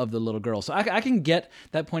of the little girl. So I can get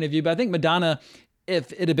that point of view, but I think Madonna,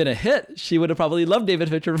 if it had been a hit, she would have probably loved David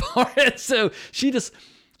Fincher for it. So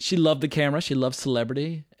she loved the camera. She loved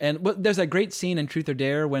celebrity. And there's that great scene in Truth or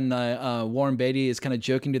Dare when Warren Beatty is kind of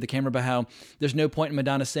joking to the camera about how there's no point in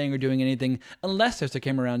Madonna saying or doing anything unless there's a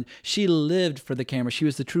camera around. She lived for the camera. She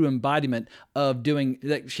was the true embodiment of doing,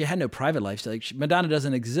 like, she had no private life. So, like, Madonna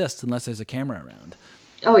doesn't exist unless there's a camera around.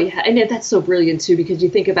 Oh, yeah. And that's so brilliant, too, because you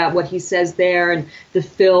think about what he says there and the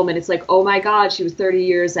film, and it's like, oh, my God, she was 30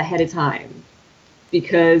 years ahead of time.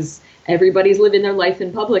 Because everybody's living their life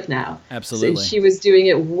in public now. Absolutely. So she was doing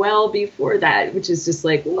it well before that, which is just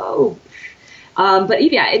like, whoa.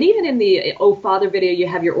 But yeah, and even in the Oh Father video, you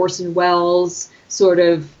have your Orson Welles sort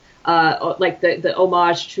of like the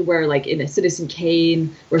homage to where, like, in a Citizen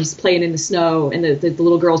Kane, where he's playing in the snow and the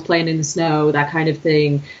little girl's playing in the snow, that kind of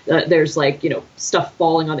thing. There's like, stuff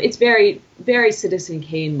falling on. It's very, very Citizen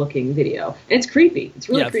Kane looking video. And it's creepy. It's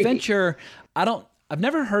really creepy. Fincher, I've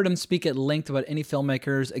never heard him speak at length about any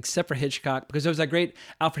filmmakers except for Hitchcock, because there was that great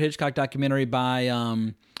Alfred Hitchcock documentary by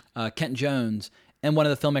Kent Jones, and one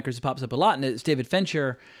of the filmmakers who pops up a lot, and it's David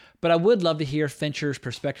Fincher. But I would love to hear Fincher's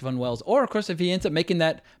perspective on Wells. Or, of course, if he ends up making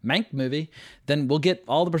that Mank movie, then we'll get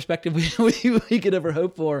all the perspective we could ever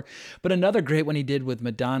hope for. But another great one he did with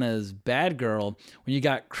Madonna's Bad Girl, when you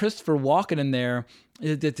got Christopher Walken in there,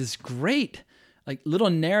 it did this great, like, little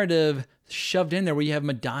narrative shoved in there where you have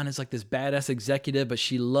Madonna's like this badass executive, but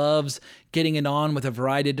she loves getting it on with a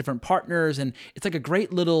variety of different partners, and it's like a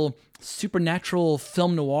great little supernatural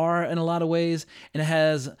film noir in a lot of ways, and it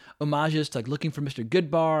has homages to like Looking for Mr.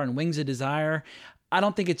 Goodbar and Wings of Desire. I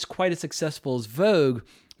don't think it's quite as successful as Vogue,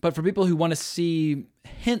 but for people who want to see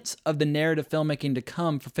hints of the narrative filmmaking to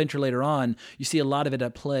come for Fincher later on, you see a lot of it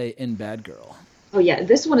at play in Bad Girl. Oh, yeah.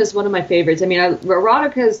 This one is one of my favorites. I mean,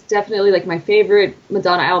 Erotica is definitely like my favorite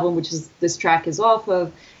Madonna album, which is this track is off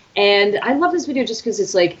of. And I love this video just because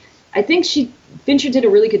it's like, I think Fincher did a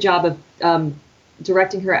really good job of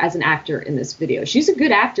directing her as an actor in this video. She's a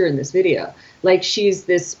good actor in this video. Like, she's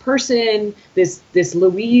this person, this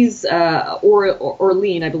Louise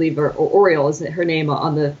Orlean, I believe, or Oriole is her name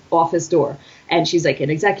on the office door. And she's like an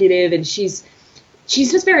executive, and she's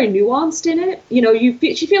just very nuanced in it. You know,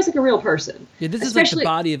 she feels like a real person. Yeah, this is like the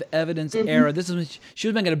body of evidence era. This is when she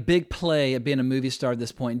was making a big play at being a movie star at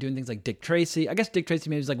this point, and doing things like Dick Tracy. I guess Dick Tracy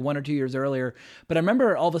maybe was like 1 or 2 years earlier. But I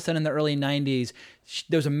remember all of a sudden in the early 90s,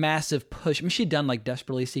 there was a massive push. I mean, she'd done like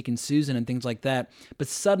Desperately Seeking Susan and things like that. But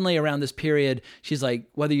suddenly around this period, she's like,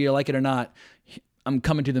 whether you like it or not, I'm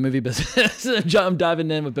coming to the movie business. I'm diving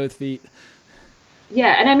in with both feet.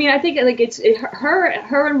 Yeah, and I mean, I think like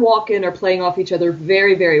her and Walken are playing off each other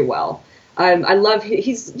very, very well. I love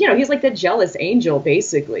he's like the jealous angel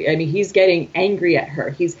basically. I mean, he's getting angry at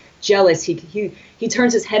her. He's jealous. He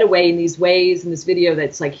turns his head away in these ways in this video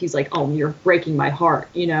that's like he's like, oh, you're breaking my heart.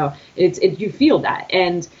 You know, you feel that,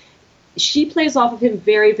 and she plays off of him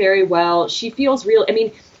very, very well. She feels real. I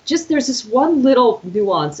mean, just there's this one little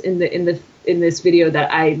nuance in this video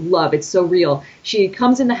that I love. It's so real. She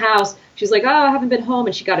comes in the house. She's like, oh, I haven't been home,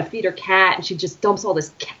 and she got to feed her cat, and she just dumps all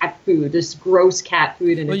this cat food, this gross cat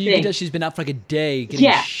food in her thing. Well, you can she's been out for like a day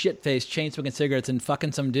getting shit-faced, chain-smoking cigarettes, and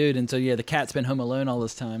fucking some dude, and so, yeah, the cat's been home alone all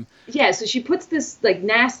this time. Yeah, so she puts this, like,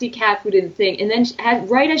 nasty cat food in the thing, and then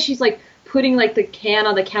right as she's, like, putting, like, the can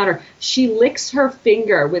on the counter, she licks her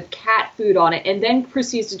finger with cat food on it, and then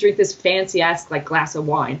proceeds to drink this fancy-ass, like, glass of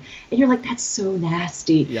wine. And you're like, that's so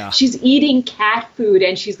nasty. Yeah. She's eating cat food,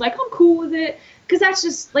 and she's like, I'm cool with it. Because that's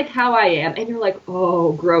just like how I am. And you're like,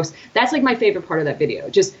 oh, gross. That's like my favorite part of that video.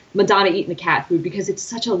 Just Madonna eating the cat food because it's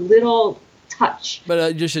such a little touch.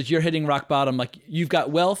 But just as you're hitting rock bottom, like you've got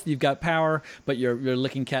wealth, you've got power, but you're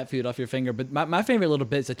licking cat food off your finger. But my favorite little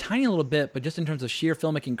bit, it's a tiny little bit, but just in terms of sheer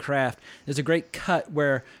filmmaking craft, there's a great cut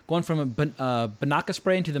where going from a Banaka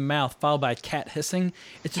spray into the mouth followed by a cat hissing.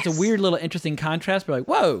 It's just a weird little interesting contrast. But like,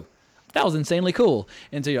 whoa, that was insanely cool.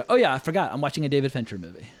 And so you're, oh yeah, I forgot. I'm watching a David Fincher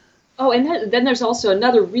movie. Oh, and then there's also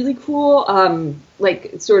another really cool,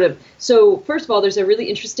 so first of all, there's a really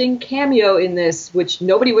interesting cameo in this, which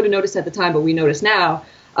nobody would have noticed at the time, but we notice now.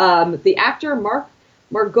 The actor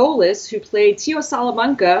Margolis, who played Tio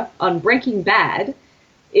Salamanca on Breaking Bad,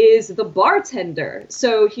 is the bartender.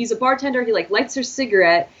 So he's a bartender, he like lights her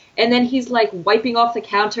cigarette, and then he's like wiping off the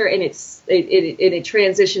counter, and it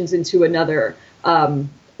transitions into another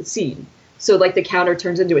scene. So like the counter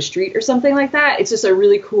turns into a street or something like that. It's just a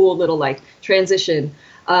really cool little like transition.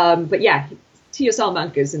 But yeah, Tio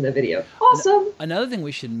Salamanca is in the video. Awesome. Another thing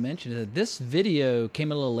we should mention is that this video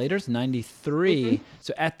came a little later. It's 93. Mm-hmm.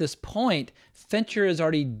 So at this point, Fincher has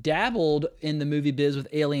already dabbled in the movie biz with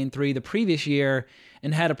Alien 3 the previous year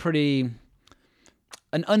and had an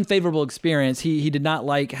unfavorable experience. He did not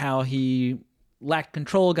like how he lacked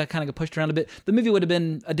control, got pushed around a bit. The movie would have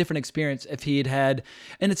been a different experience if he had,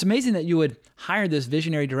 and it's amazing that you would hire this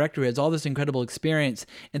visionary director who has all this incredible experience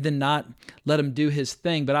and then not let him do his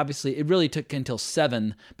thing. But obviously it really took until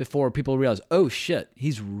 7 before people realized, oh shit,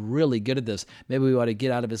 he's really good at this. Maybe we ought to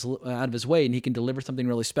get out of his way and he can deliver something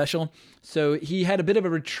really special. So he had a bit of a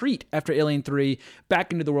retreat after Alien 3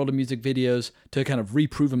 back into the world of music videos to kind of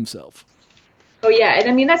reprove himself. Oh yeah, and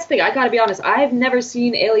I mean that's the thing. I got to be honest. I've never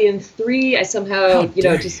seen Alien 3. I somehow,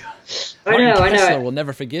 just. Martin Kessler will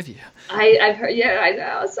never forgive you. I've heard. Yeah, I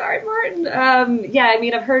know. Sorry, Martin. Yeah, I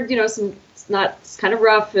mean, I've heard. It's kind of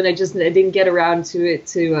rough, and I didn't get around to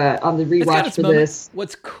it on the rewatch for this.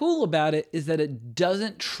 What's cool about it is that it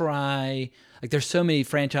doesn't try. Like there's so many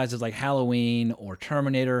franchises like Halloween or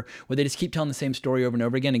Terminator where they just keep telling the same story over and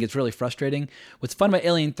over again. It gets really frustrating. What's fun about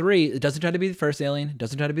Alien 3, it doesn't try to be the first Alien. It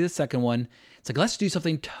doesn't try to be the second one. It's like, let's do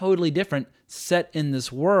something totally different set in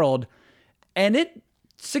this world. And it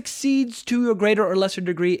succeeds to a greater or lesser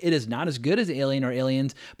degree. It is not as good as Alien or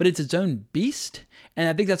Aliens, but it's its own beast. And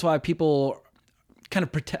I think that's why people kind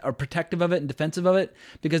of are protective of it and defensive of it,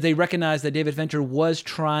 because they recognize that David Fincher was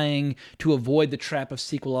trying to avoid the trap of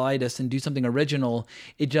sequelitis and do something original.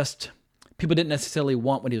 It just, people didn't necessarily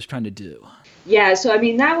want what he was trying to do. Yeah, so I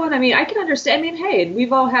mean, that one, I mean, I can understand. I mean, hey,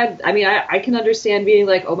 we've all had, I mean, I can understand being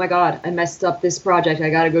like, oh my God, I messed up this project. I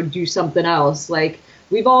got to go do something else. Like,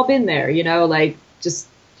 we've all been there, like just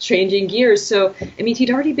changing gears. So, I mean, he'd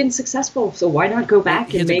already been successful, so why not go back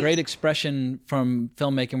and make... He has a great expression from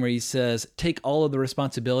filmmaking where he says, take all of the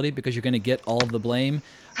responsibility because you're going to get all of the blame.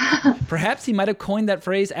 Perhaps he might have coined that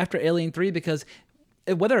phrase after Alien 3 because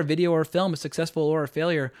whether a video or a film is successful or a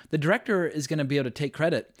failure, the director is going to be able to take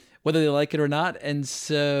credit, whether they like it or not. And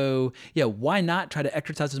so, yeah, why not try to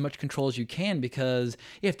exercise as much control as you can? Because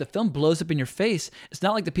if the film blows up in your face, it's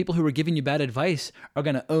not like the people who were giving you bad advice are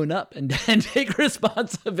going to own up and take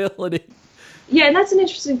responsibility. Yeah, and that's an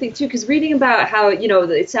interesting thing, too, because reading about how,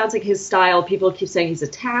 it sounds like his style, people keep saying he's a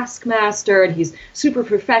taskmaster and he's super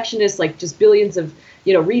perfectionist, like just billions of,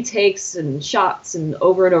 retakes and shots and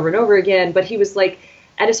over and over and over again. But he was like,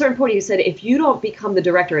 at a certain point, he said, if you don't become the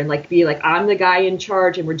director and like be like, I'm the guy in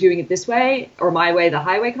charge and we're doing it this way or my way, the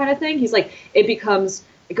highway kind of thing, he's like, it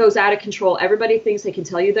goes out of control. Everybody thinks they can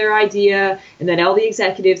tell you their idea, and then all the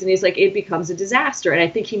executives, and he's like, it becomes a disaster. And I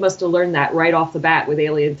think he must have learned that right off the bat with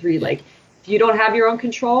Alien 3. Like, if you don't have your own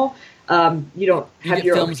control, you don't have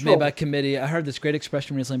your own films control. Made by committee. I heard this great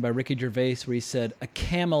expression recently by Ricky Gervais where he said, a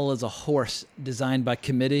camel is a horse designed by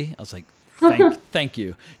committee. I was like, thank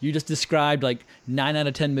you. You just described like 9 out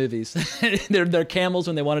of 10 movies. They're camels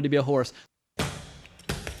when they wanted to be a horse.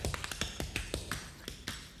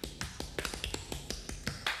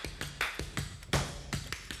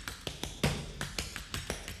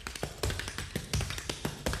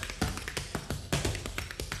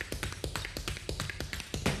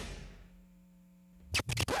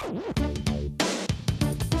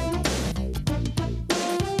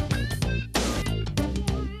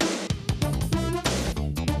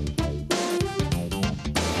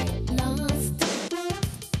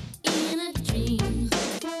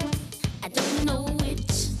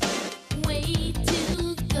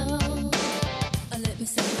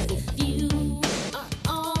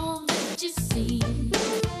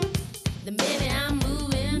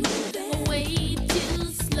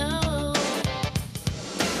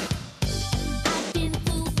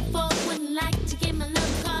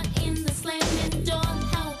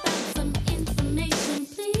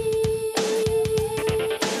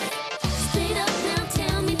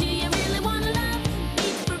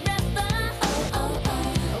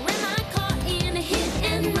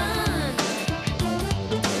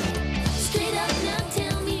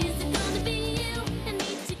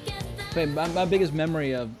 My biggest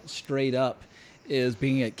memory of Straight Up is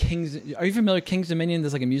being at King's. Are you familiar with King's Dominion?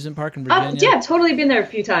 There's like an amusement park in Virginia. Yeah, totally been there a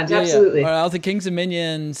few times. Absolutely. Yeah. I was at King's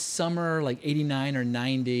Dominion summer like 89 or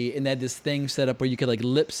 90, and they had this thing set up where you could like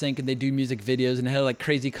lip sync and they do music videos, and it had like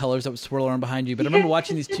crazy colors that would swirl around behind you. But I remember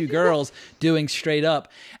watching these two girls doing Straight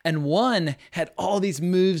Up, and one had all these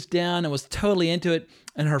moves down and was totally into it.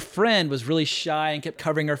 And her friend was really shy and kept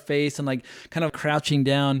covering her face and like kind of crouching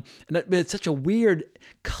down. And it's such a weird,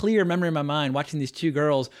 clear memory in my mind watching these two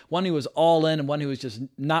girls, one who was all in and one who was just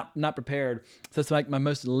not prepared. So it's like my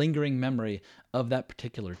most lingering memory of that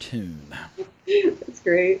particular tune. That's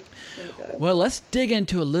great. Well, let's dig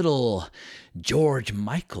into a little George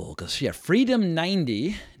Michael, because Freedom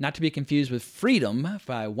 90, not to be confused with Freedom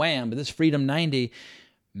by Wham, but this Freedom 90,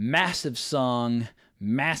 massive song,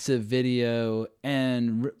 massive video,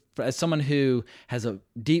 and as someone who has a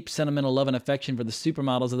deep sentimental love and affection for the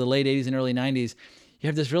supermodels of the late 80s and early 90s, you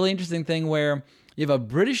have this really interesting thing where you have a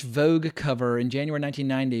British Vogue cover in January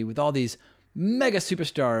 1990 with all these mega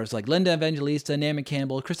superstars like Linda Evangelista, Naomi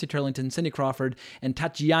Campbell, Christy Turlington, Cindy Crawford, and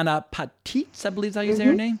Tatiana Patitz, I believe is how you say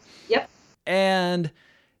her name. Yep. And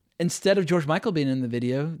instead of George Michael being in the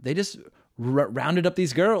video, they just rounded up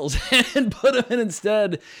these girls and put them in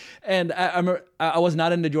instead. And I was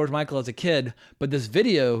not into George Michael as a kid, but this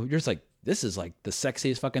video, you're just like, this is like the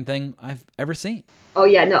sexiest fucking thing I've ever seen. Oh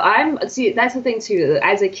yeah, no, that's the thing too.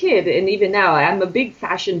 As a kid, and even now, I'm a big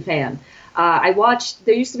fashion fan.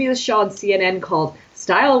 There used to be this show on CNN called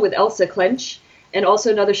Style with Elsa Clench, and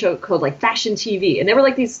also another show called like Fashion TV. And they were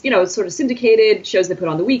like these, sort of syndicated shows they put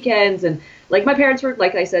on the weekends. And like my parents were,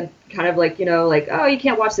 like I said, kind of like, like, oh, you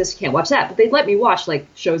can't watch this, you can't watch that. But they'd let me watch like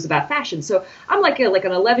shows about fashion. So I'm like an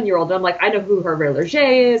 11-year-old, and I'm like, I know who Hervé Leger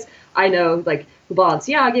is. I know like who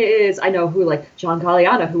Balenciaga is. I know who like John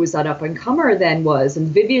Galliano, who was that up-and-comer then was, and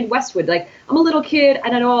Vivienne Westwood. Like, I'm a little kid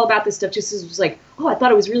and I know all about this stuff. Just as it was like, oh, I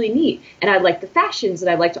thought it was really neat. And I liked the fashions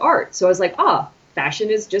and I liked art. So I was like, fashion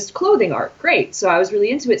is just clothing art. Great. So I was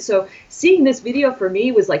really into it. So seeing this video for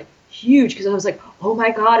me was like huge, because I was like, oh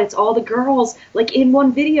my God, it's all the girls like in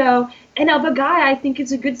one video, and of a guy I think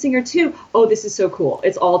is a good singer too. Oh, this is so cool.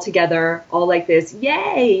 It's all together, all like this.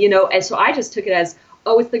 Yay. And so I just took it as,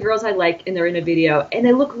 oh, it's the girls I like and they're in a video and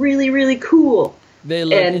they look really, really cool. They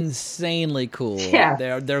look insanely cool. Yeah.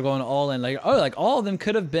 They're going all in. Like, oh, like all of them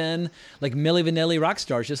could have been like Milli Vanilli rock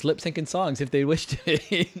stars, just lip syncing songs if they wished to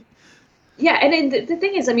be. Yeah, and then the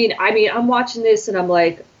thing is, I mean, I'm watching this and I'm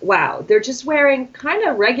like, wow, they're just wearing kind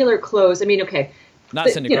of regular clothes. I mean, okay. Not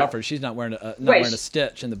Cindy Crawford. She's not wearing a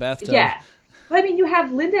stitch in the bathtub. Yeah. I mean, you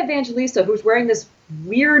have Linda Evangelista, who's wearing this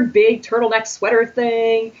weird big turtleneck sweater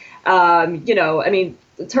thing. You know, I mean,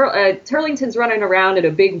 Turlington's running around in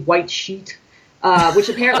a big white sheet, which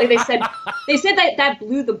apparently they said that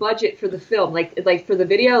blew the budget for the film, like for the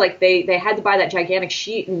video, like they had to buy that gigantic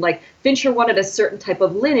sheet, and like Fincher wanted a certain type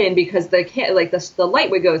of linen because the light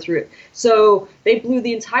would go through it, so they blew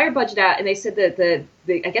the entire budget out, and they said that the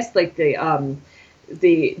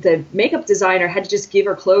makeup designer had to just give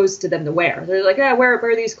her clothes to them to wear. They're like,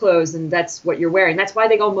 wear these clothes, and that's what you're wearing. That's why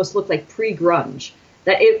they almost look like pre-grunge.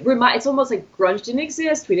 It's almost like grunge didn't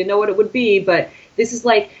exist. We didn't know what it would be, but this is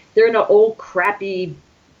like they're in an old crappy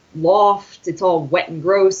loft. It's all wet and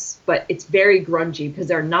gross, but it's very grungy because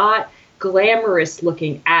they're not glamorous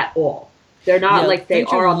looking at all. They're not like they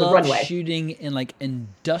are on the runway. Shooting in like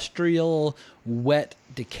industrial, wet,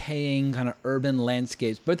 decaying kind of urban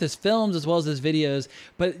landscapes, both his films as well as his videos.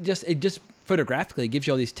 But it just photographically gives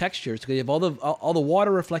you all these textures because you have all the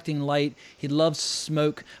water reflecting light. He loves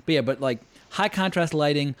smoke, but like high contrast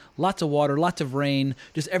lighting, lots of water, lots of rain,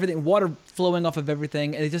 just everything, water flowing off of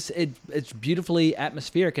everything, and it's beautifully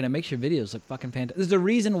atmospheric, and it makes your videos look fucking fantastic. There's a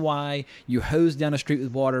reason why you hose down a street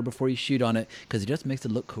with water before you shoot on it, because it just makes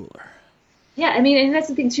it look cooler. Yeah, I mean, and that's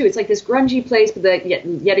the thing too. It's like this grungy place, but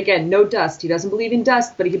yet again, no dust. He doesn't believe in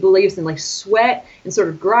dust, but he believes in like sweat and sort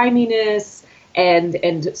of griminess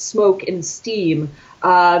and smoke and steam.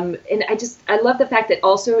 And I love the fact that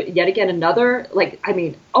also, yet again, another, like, I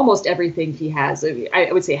mean, almost everything he has, I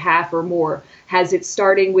would say half or more, has it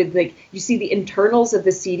starting with, like, you see the internals of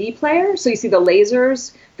the CD player. So you see the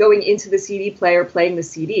lasers going into the CD player, playing the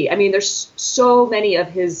CD. I mean, there's so many of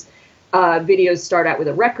his videos start out with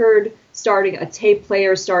a record, starting a tape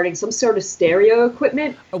player, starting some sort of stereo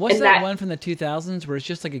equipment. What's that one from the 2000s where it's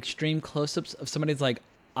just like extreme close-ups of somebody's like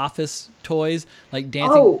office toys, like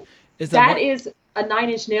dancing? Oh, that is a Nine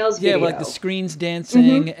Inch Nails video. Yeah, like the screen's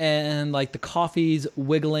dancing and like the coffee's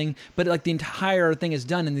wiggling, but like the entire thing is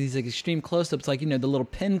done in these like extreme close-ups, like, you know, the little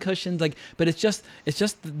pin cushions, like, but it's just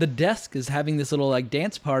the desk is having this little like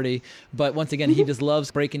dance party. But once again, he just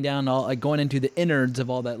loves breaking down all, like, going into the innards of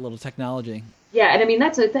all that little technology. Yeah, and I mean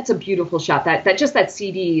that's a beautiful shot. That just that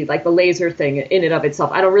CD, like the laser thing in and of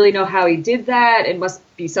itself. I don't really know how he did that. It must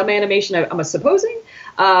be some animation, I'm supposing.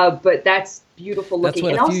 But that's beautiful looking.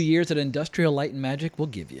 That's what a few years at Industrial Light and Magic will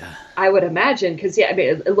give you. I would imagine, because I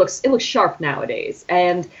mean, it looks sharp nowadays,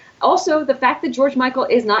 and also the fact that George Michael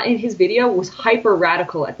is not in his video was hyper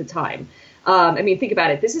radical at the time. I mean, think about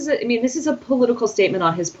it. This is a political statement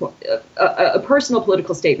on his point, a personal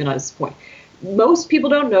political statement on his point. Most people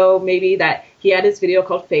don't know maybe that he had his video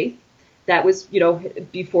called Faith. That was, you know,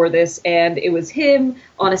 before this, and it was him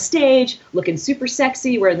on a stage looking super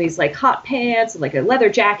sexy, wearing these like hot pants and like a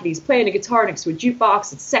leather jacket. He's playing a guitar next to a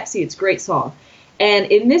jukebox. It's sexy. It's a great song. And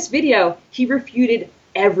in this video, he refuted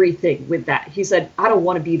everything with that. He said, I don't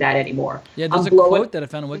want to be that anymore. Yeah, there's a quote that I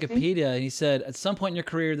found on Wikipedia, and he said, at some point in your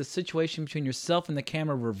career, the situation between yourself and the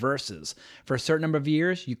camera reverses. For a certain number of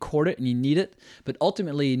years, you court it and you need it, but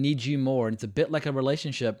ultimately it needs you more, and it's a bit like a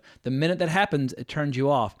relationship. The minute that happens, it turns you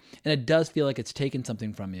off, and it does feel like it's taken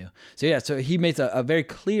something from you. So yeah, so he makes a very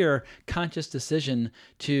clear, conscious decision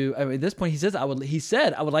to, I mean, at this point, he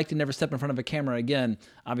said, I would like to never step in front of a camera again.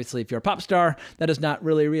 Obviously, if you're a pop star, that is not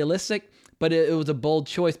really realistic, but it was a bold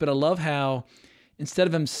choice. But I love how instead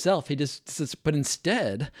of himself, but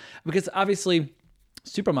instead, because obviously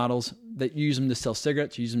supermodels, that use them to sell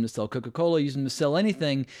cigarettes, use them to sell Coca-Cola, use them to sell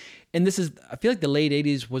anything. And this is, I feel like the late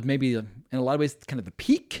 80s was maybe in a lot of ways kind of the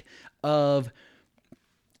peak of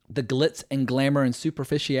the glitz and glamour and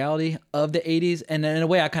superficiality of the 80s. And in a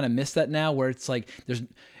way, I kind of miss that now, where it's like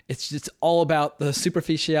it's just all about the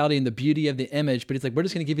superficiality and the beauty of the image, but it's like, we're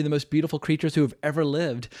just going to give you the most beautiful creatures who have ever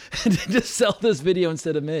lived and just sell this video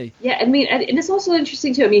instead of me. Yeah, I mean, and it's also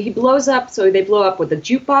interesting too. I mean, he blows up, so they blow up with the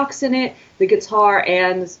jukebox in it, the guitar,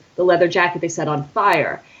 and the leather jacket they set on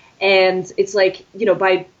fire. And it's like, you know,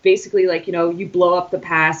 by basically like, you know, you blow up the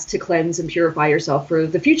past to cleanse and purify yourself for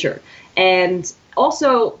the future. And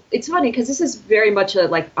also, it's funny because this is very much a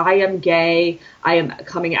like, I am gay, I am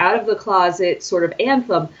coming out of the closet sort of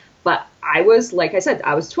anthem. But I was, like I said,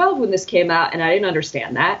 I was 12 when this came out, and I didn't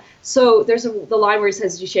understand that. So there's the line where he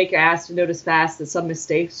says, you shake your ass to notice fast that some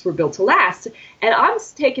mistakes were built to last. And I'm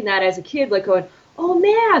taking that as a kid, like going, oh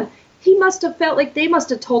man, he must have felt like they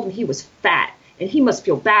must have told him he was fat, and he must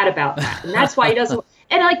feel bad about that. And that's why he doesn't.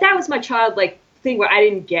 And like, that was my childlike thing where I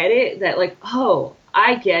didn't get it, that like, oh,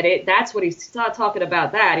 I get it. That's what he's not talking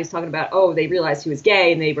about that. He's talking about, oh, they realized he was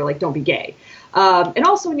gay, and they were like, don't be gay. And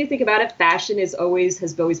also, when you think about it, fashion has always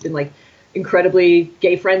been like incredibly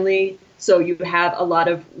gay friendly. So you have a lot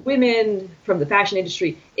of women from the fashion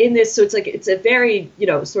industry in this. So it's like, it's a very,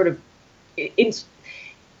 sort of,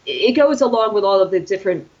 it goes along with all of the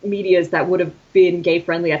different medias that would have been gay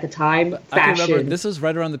friendly at the time. I can remember this was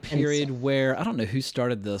right around the period where, I don't know who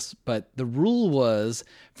started this, but the rule was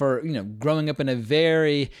for, growing up in a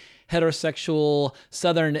very heterosexual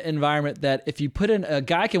Southern environment that if you put in, a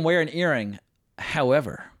guy can wear an earring,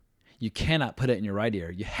 however, you cannot put it in your right ear.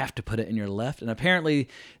 You have to put it in your left. And apparently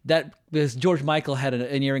because George Michael had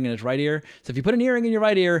an earring in his right ear. So if you put an earring in your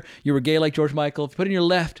right ear, you were gay like George Michael. If you put it in your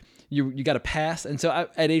left, you got a pass. And so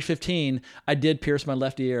at age 15, I did pierce my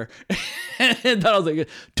left ear. And I was like,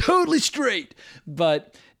 totally straight.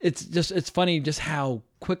 But it's funny just how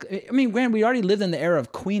quick. I mean, granted, we already lived in the era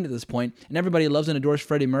of Queen at this point, and everybody loves and adores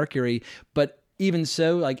Freddie Mercury. But even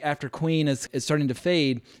so, like after Queen is starting to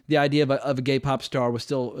fade, the idea of a gay pop star was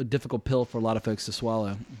still a difficult pill for a lot of folks to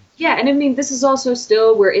swallow. Yeah, and I mean, this is also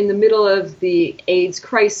still, we're in the middle of the AIDS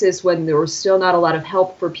crisis when there was still not a lot of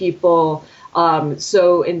help for people. And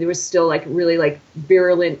there was still like really like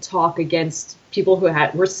virulent talk against people who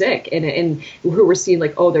were sick and who were seen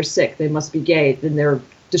like, oh, they're sick, they must be gay, then they're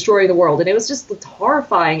destroying the world. And it was just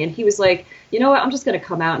horrifying. And he was like, you know what, I'm just going to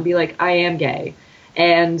come out and be like, I am gay.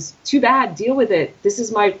 And too bad, deal with it. This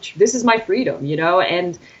is my freedom,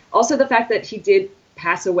 And also the fact that he did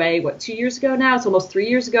pass away, 2 years ago now? It's almost 3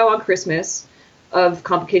 years ago on Christmas of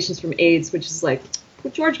complications from AIDS, which is like,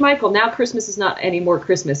 with George Michael, now Christmas is not anymore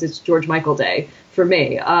Christmas, it's George Michael Day for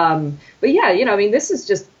me. But yeah, I mean, this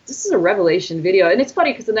is a revelation video. And it's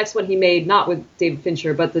funny because the next one he made, not with David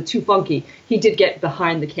Fincher, but the Too Funky, he did get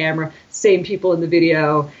behind the camera, same people in the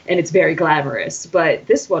video, and it's very glamorous. But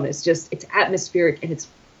this one is it's atmospheric and it's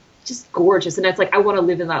just gorgeous. And it's like, I want to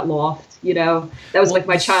live in that loft, That was like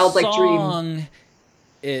my childlike dream.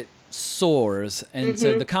 It soars, and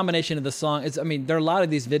so the combination of the song is, I mean, there are a lot of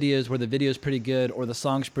these videos where the video is pretty good or the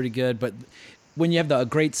song's pretty good, but when you have a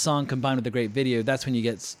great song combined with a great video, that's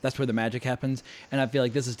where the magic happens. And I feel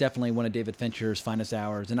like this is definitely one of David Fincher's finest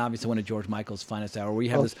hours, and obviously one of George Michael's finest hours, where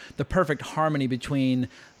you have the perfect harmony between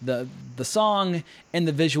the song and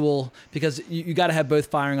the visual, because you got to have both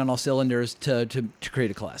firing on all cylinders to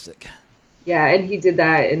create a classic. Yeah, and he did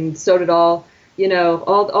that, and so did all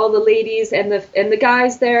the ladies and the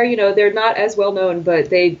guys there. They're not as well known, but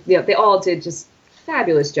they all did just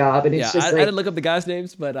fabulous job. And it's I didn't look up the guys'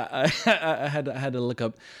 names, but I had to look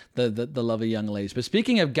up the lovely young ladies. But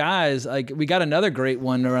speaking of guys, like we got another great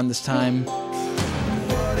one around this time.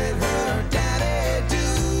 What did her daddy do?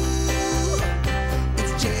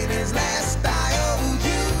 It's Janie's last IOU.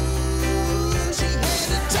 She had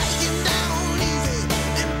to take him down easy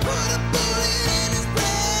and put a bullet in his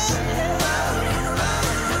brain.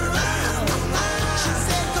 She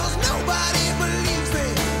said, 'cause nobody believes me.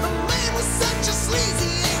 The man was such a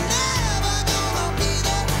sleazy, ain't never gonna be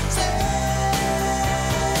the same.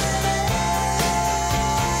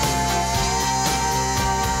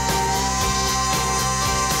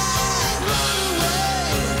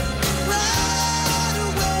 Run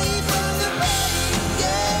away from the pain,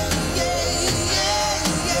 yeah, yeah, yeah,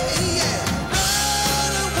 yeah, yeah.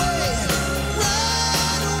 Run away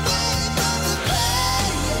from the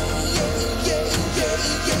pain, yeah, yeah, yeah, yeah,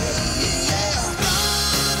 yeah.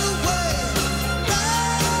 Run away,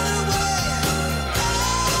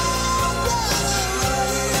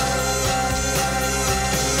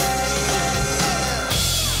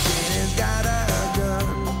 Janie's got a gun.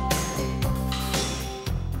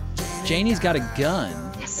 Janie's Got a Gun,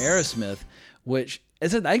 Aerosmith, which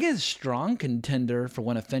is, I guess, a strong contender for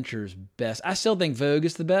one of Fincher's best. I still think Vogue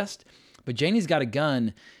is the best, but Janie's Got a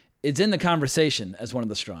Gun, it's in the conversation as one of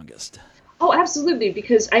the strongest. Oh, absolutely,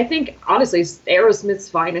 because I think, honestly, it's Aerosmith's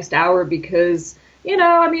finest hour because,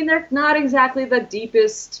 I mean, they're not exactly the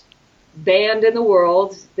deepest band in the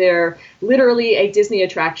world. They're literally a Disney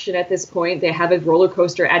attraction at this point. They have a roller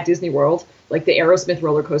coaster at Disney World, like the Aerosmith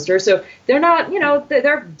roller coaster. So they're not,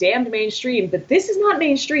 they're damned mainstream, but this is not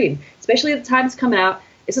mainstream, especially at the time it's coming out.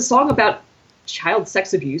 It's a song about child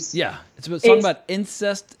sex abuse. Yeah, it's a song about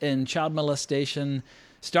incest and child molestation,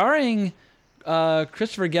 starring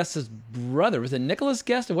Christopher Guest's brother. Was it Nicholas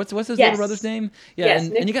Guest? What's his little brother's name? Yeah,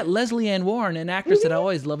 yes, and you got Leslie Ann Warren, an actress that I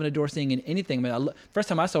always love and adore seeing in anything. I mean, first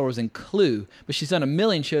time I saw her was in Clue, but she's done a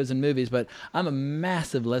million shows and movies. But I'm a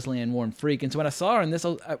massive Leslie Ann Warren freak, and so when I saw her in this,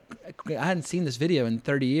 I hadn't seen this video in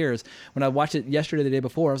 30 years. When I watched it yesterday, the day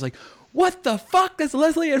before, I was like, "What the fuck? That's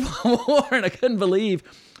Leslie Ann Warren!" I couldn't believe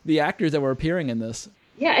the actors that were appearing in this.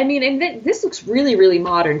 Yeah, I mean, and this looks really, really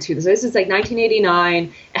modern too. So this is like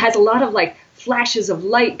 1989. It has a lot of like flashes of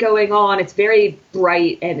light going on. It's very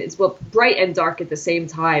bright, and it's bright and dark at the same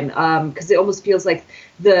time, because it almost feels like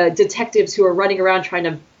the detectives who are running around trying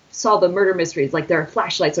to solve the murder mysteries, like their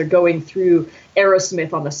flashlights are going through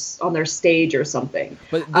Aerosmith on their stage or something.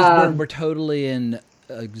 But we're totally in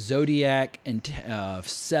Zodiac and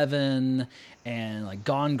Seven and like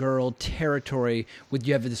Gone Girl territory. With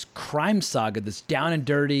you have this crime saga, this down and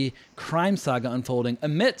dirty crime saga unfolding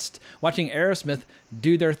amidst watching Aerosmith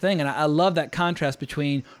do their thing. And I love that contrast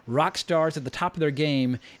between rock stars at the top of their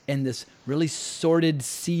game and this really sordid,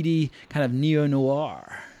 seedy kind of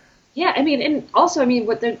neo-noir. Yeah, I mean, and also, I mean,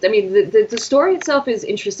 the story itself is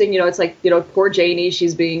interesting. It's like, poor Janie,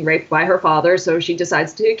 she's being raped by her father, so she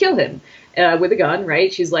decides to kill him with a gun,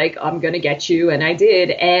 right? She's like, I'm gonna get you, and I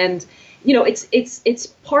did. And it's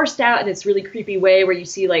parsed out in this really creepy way where you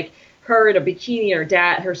see like her in a bikini, or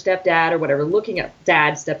her stepdad or whatever, looking at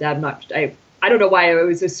stepdad. I don't know why I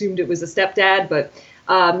always assumed it was a stepdad, but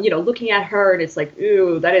looking at her, and it's like,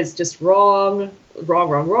 ooh, that is just wrong.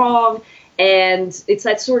 And it's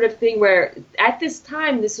that sort of thing where at this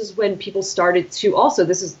time, this is when people started to also,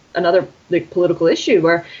 this is another like political issue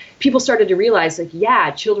where people started to realize like, yeah,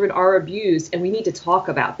 children are abused and we need to talk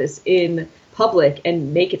about this in public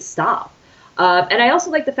and make it stop. And I also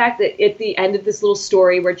like the fact that at the end of this little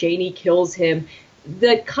story where Janie kills him,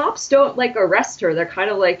 the cops don't like arrest her. They're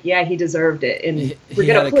kind of like, yeah, he deserved it. And we're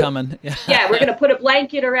going to coming. Yeah, we're going to put a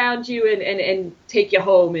blanket around you and take you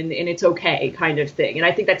home and it's okay kind of thing. And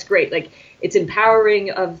I think that's great. Like, it's empowering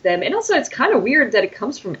of them. And also it's kind of weird that it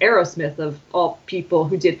comes from Aerosmith of all people,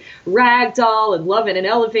 who did Ragdoll and Love in an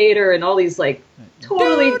Elevator and all these like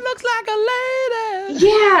totally Dude looks like a lady.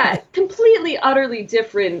 Yeah, completely, utterly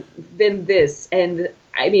different than this. And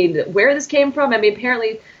I mean, where this came from, I mean,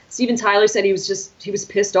 apparently Steven Tyler said he was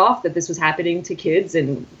pissed off that this was happening to kids,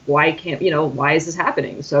 and why is this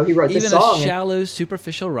happening? So he wrote this song. Even a shallow,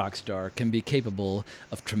 superficial rock star can be capable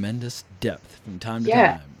of tremendous depth from time to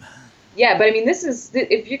time. Yeah, but I mean, this is,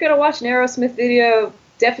 if you're going to watch an Aerosmith video,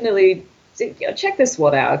 definitely check this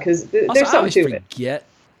one out, because there's something to it. I always forget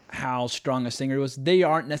how strong a singer was. They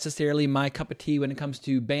aren't necessarily my cup of tea when it comes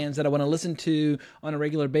to bands that I want to listen to on a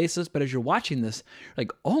regular basis, but as you're watching this,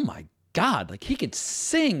 like, oh my God, like he could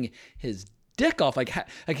sing his dick off. Like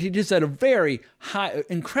he just had a very high,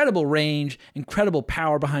 incredible range, incredible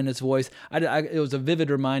power behind his voice. It was a vivid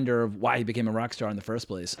reminder of why he became a rock star in the first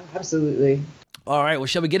place. Absolutely. All right, well,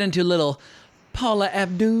 shall we get into a little Paula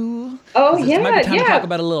Abdul? Oh, yeah, It might be time to talk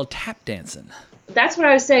about a little tap dancing. That's what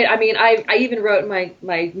I was saying. I mean, I even wrote in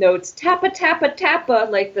my notes, tappa, tappa, tappa,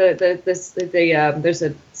 like there's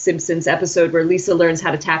a Simpsons episode where Lisa learns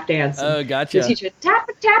how to tap dance. Oh, gotcha. The teacher,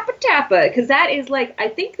 tappa, tappa, tappa, because that is like, I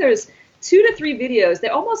think there's 2 to 3 videos.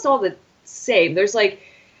 They're almost all the same. There's like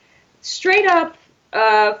straight up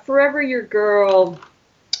Forever Your Girl,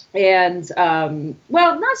 and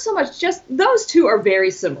well, not so much. Just those 2 are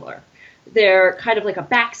very similar. They're kind of like a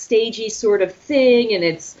backstagey sort of thing, and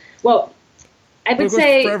it's, well, I would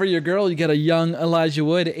say Forever Your Girl, you got a young Elijah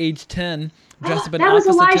Wood, age 10, dressed up in that was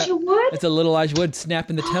Elijah Wood? It's a little Elijah Wood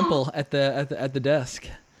snapping the temple at the desk.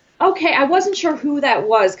 Okay, I wasn't sure who that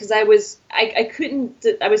was, because I couldn't,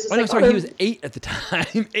 I was just sorry, he was 8 at the time.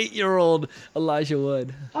 8-year-old Elijah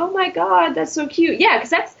Wood. Oh my God, that's so cute. Yeah,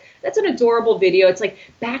 because that's an adorable video. It's like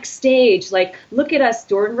backstage, like, look at us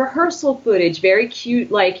during rehearsal footage, very cute,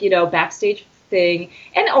 like, backstage thing.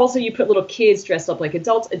 And also you put little kids dressed up like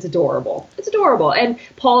adults. It's adorable. And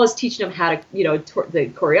Paul is teaching them how to, the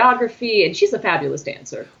choreography, and she's a fabulous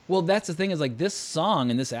dancer. Well, that's the thing, is like this song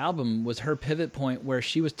and this album was her pivot point, where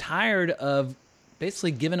she was tired of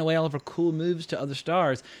basically giving away all of her cool moves to other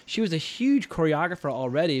stars. She was a huge choreographer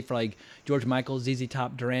already for like George Michael, ZZ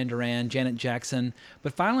Top, Duran Duran, Janet Jackson.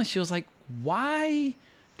 But finally she was like, why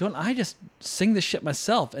don't I just sing this shit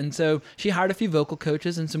myself? And so she hired a few vocal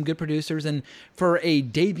coaches and some good producers. And for a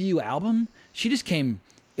debut album, she just came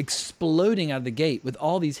exploding out of the gate with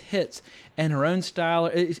all these hits and her own style.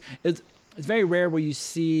 It's very rare where you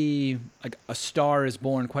see like a star is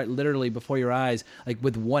born quite literally before your eyes, like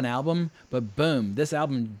with one album. But boom, this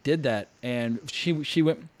album did that. And she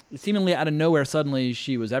went seemingly out of nowhere. Suddenly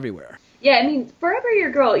she was everywhere. Yeah, I mean, Forever Your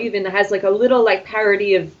Girl even has like a little like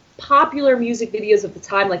parody of popular music videos of the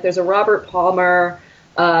time. Like there's a Robert Palmer,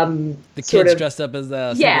 the kids dressed up as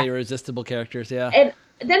simply irresistible characters. Yeah. And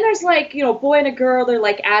then there's like, boy and a girl, they're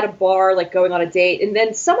like at a bar, like going on a date. And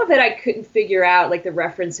then some of it I couldn't figure out, like the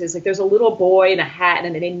references. Like there's a little boy in a hat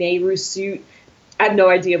and a Nehru suit. I have no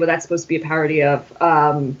idea what that's supposed to be a parody of,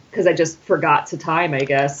 because I just forgot to time, I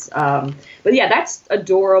guess. But yeah, that's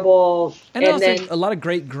adorable. And also then a lot of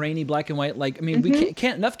great grainy black and white. Like, I mean, we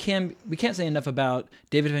can't say enough about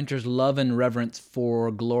David Fincher's love and reverence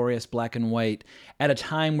for glorious black and white at a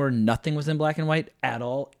time where nothing was in black and white at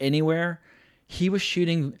all, anywhere. He was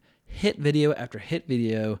shooting hit video after hit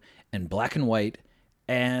video in black and white,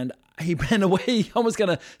 and he ran away. He almost kind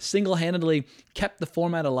of single-handedly kept the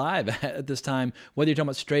format alive at this time, whether you're talking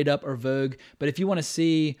about Straight Up or Vogue. But if you want to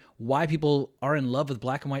see why people are in love with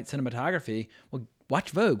black and white cinematography, well, watch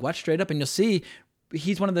Vogue, watch Straight Up, and you'll see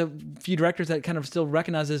he's one of the few directors that kind of still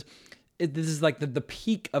recognizes this is like the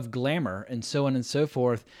peak of glamour and so on and so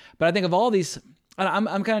forth. But I think of all these, I'm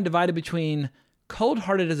kind of divided between Cold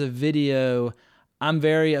Hearted as a video. I'm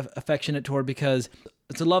very affectionate toward because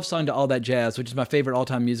it's a love song to All That Jazz, which is my favorite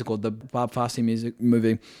all-time musical, the Bob Fosse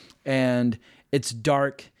movie. And it's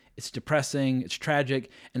dark, it's depressing, it's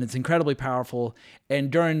tragic, and it's incredibly powerful.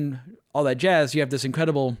 And during All That Jazz, you have this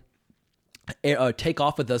incredible Take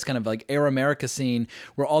Off With Us kind of like Air America scene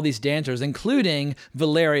where all these dancers, including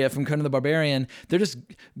Valeria from Conan the Barbarian, they're just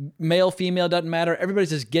male, female, doesn't matter. Everybody's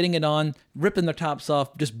just getting it on, ripping their tops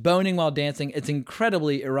off, just boning while dancing. It's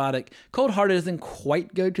incredibly erotic. Cold Hearted doesn't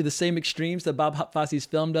quite go to the same extremes that Bob Fosse's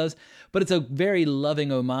film does, but it's a very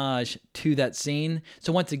loving homage to that scene.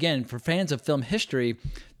 So once again, for fans of film history,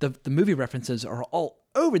 the movie references are all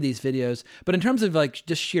over these videos. But in terms of like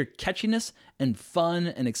just sheer catchiness and fun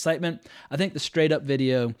and excitement, I think the Straight Up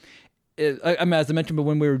video, I mean, as I mentioned, but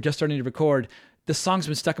when we were just starting to record, the song's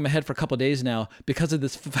been stuck in my head for a couple of days now because of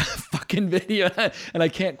this fucking video, and I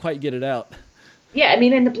can't quite get it out. Yeah, I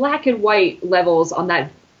mean, and the black and white levels on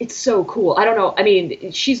that, it's so cool. I don't know. I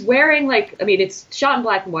mean, she's wearing like, I mean, it's shot in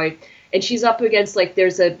black and white, and she's up against like,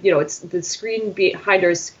 there's a, you know, it's the screen behind her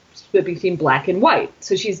is split between black and white.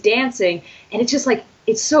 So she's dancing, and it's just like,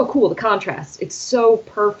 it's so cool, the contrast. It's so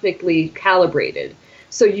perfectly calibrated.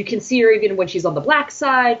 So you can see her even when she's on the black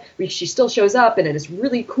side, she still shows up, and it's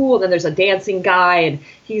really cool. And then there's a dancing guy, and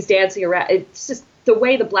he's dancing around. It's just the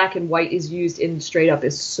way the black and white is used in Straight Up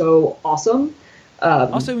is so awesome.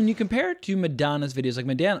 Also, when you compare it to Madonna's videos, like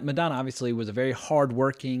Madonna obviously was a very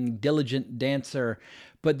hardworking, diligent dancer.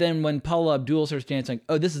 But then when Paula Abdul starts dancing,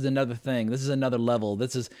 oh, this is another thing. This is another level.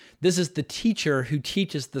 This is the teacher who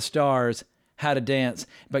teaches the stars how to dance.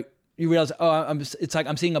 But you realize, oh, it's like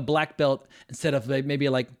I'm seeing a black belt instead of maybe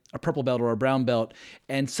like a purple belt or a brown belt.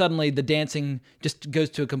 And suddenly the dancing just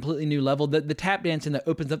goes to a completely new level. The tap dancing that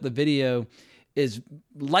opens up the video is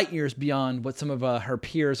light years beyond what some of her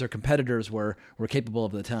peers or competitors were capable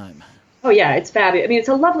of at the time. Oh yeah, it's fabulous. I mean, it's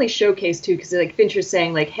a lovely showcase too, because like Fincher's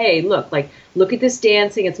saying like, hey, look at this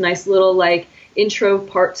dancing. It's a nice little like intro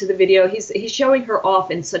part to the video. He's showing her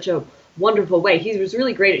off in such a wonderful way. He was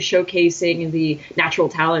really great at showcasing the natural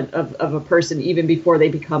talent of a person even before they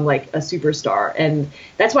become like a superstar. And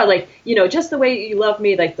that's why, like, you know, Just the Way You Love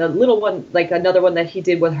Me, like the little one, like another one that he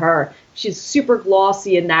did with her, she's super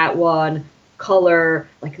glossy in that one, color,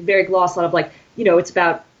 like very gloss on of like, you know, it's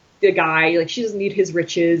about the guy, like she doesn't need his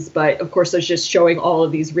riches, but of course there's just showing all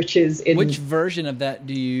of these riches in. Which version of that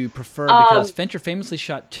do you prefer? Because Fincher famously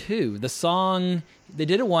shot two. The song, they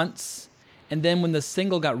did it once, and then when the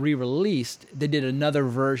single got re-released, they did another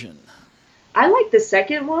version. I like the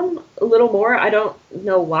second one a little more. I don't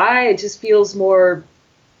know why. It just feels more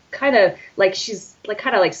kind of like she's like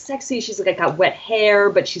kind of like sexy. She's like got wet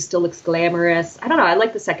hair, but she still looks glamorous. I don't know. I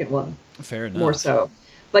like the second one. Fair enough. More so.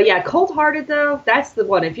 But yeah, Cold Hearted though, that's the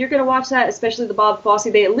one. If you're going to watch that, especially the Bob Fosse,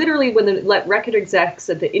 they literally, when the record execs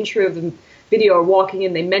at the intro of the video are walking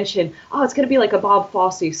in, they mention, oh, it's going to be like a Bob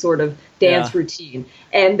Fosse sort of dance routine.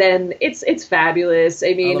 And then it's fabulous.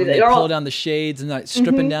 I mean, they pull down the shades and like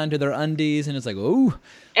stripping down to their undies, and it's like, ooh.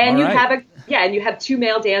 And you have two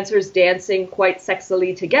male dancers dancing quite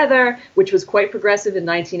sexily together, which was quite progressive in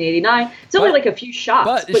 1989. It's only like a few shots,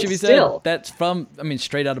 but it should be still. Said, that's from, I mean,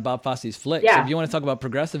 straight out of Bob Fosse's flicks. Yeah. So if you want to talk about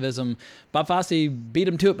progressivism, Bob Fosse beat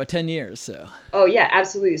him to it by 10 years. So. Oh yeah,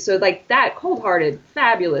 absolutely. So like that, Cold Hearted,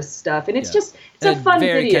 fabulous stuff, and it's just a fun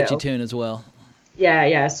very video. Catchy tune as well.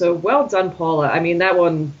 Yeah. So well done, Paula. I mean, that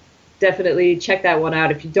one. Definitely check that one out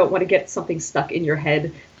if you don't want to get something stuck in your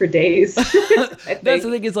head for days. That's the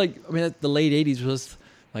thing. It's like, I mean, the late 80s was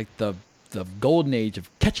like the golden age of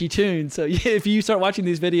catchy tunes. So yeah, if you start watching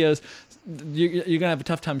these videos, you're going to have a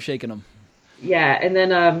tough time shaking them. Yeah. And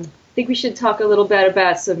then I think we should talk a little bit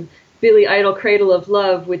about some Billy Idol Cradle of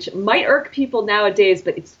Love, which might irk people nowadays,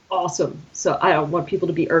 but it's awesome. So I don't want people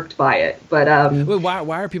to be irked by it. But Wait, why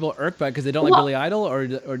are people irked by it? Because they don't like Billy Idol, or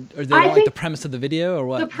they don't like the premise of the video, or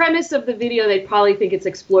what? The premise of the video, they probably think it's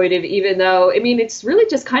exploitive, even though, I mean, it's really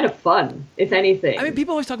just kind of fun, if anything. I mean,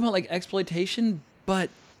 people always talk about like exploitation, but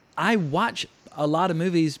I watch a lot of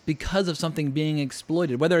movies because of something being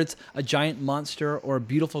exploited, whether it's a giant monster or a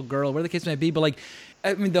beautiful girl, whatever the case may be. But like,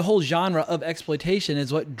 I mean, the whole genre of exploitation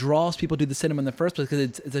is what draws people to the cinema in the first place, because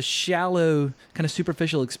it's a shallow, kind of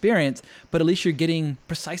superficial experience, but at least you're getting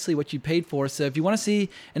precisely what you paid for. So if you want to see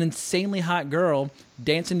an insanely hot girl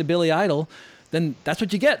dancing to Billy Idol, then that's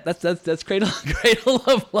what you get. That's Cradle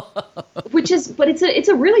of Love. But it's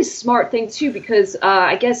a really smart thing too, because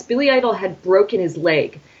I guess Billy Idol had broken his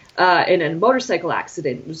leg in a motorcycle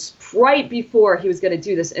accident. It was right before he was going to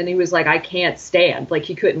do this, and he was like, I can't stand, like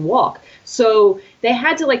he couldn't walk. So they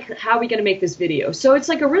had to like, how are we going to make this video? So it's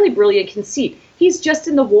like a really brilliant conceit. He's just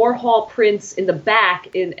in the Warhol prints in the back,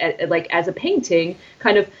 like as a painting,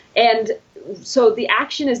 kind of, and so the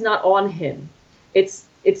action is not on him. It's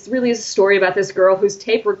really a story about this girl whose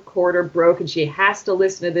tape recorder broke, and she has to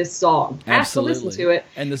listen to this song. Absolutely. Has to listen to it.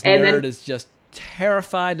 And this nerd is just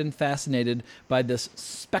terrified and fascinated by this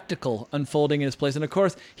spectacle unfolding in his place. And of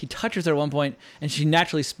course, he touches her at one point, and she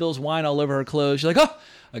naturally spills wine all over her clothes. She's like, oh,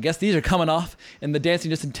 I guess these are coming off. And the dancing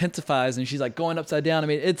just intensifies, and she's like going upside down. I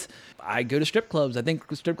mean, I go to strip clubs. I think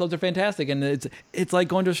strip clubs are fantastic. And it's like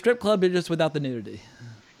going to a strip club, but just without the nudity.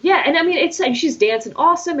 Yeah, and I mean, and she's dancing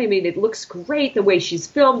awesome. I mean, it looks great, the way she's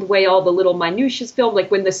filmed, the way all the little minutia's filmed, like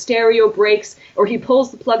when the stereo breaks, or he pulls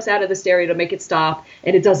the plugs out of the stereo to make it stop,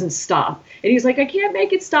 and it doesn't stop. And he's like, I can't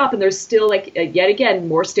make it stop. And there's still, like, yet again,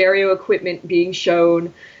 more stereo equipment being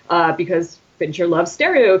shown because Fincher loves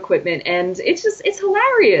stereo equipment. And it's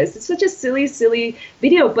hilarious. It's such a silly, silly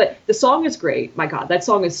video. But the song is great. My God, that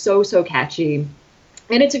song is so, so catchy.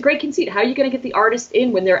 And it's a great conceit. How are you going to get the artist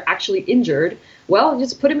in when they're actually injured? Well,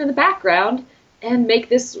 just put him in the background and make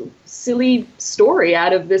this silly story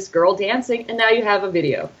out of this girl dancing, and now you have a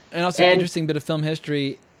video. And also, an interesting bit of film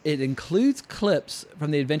history, it includes clips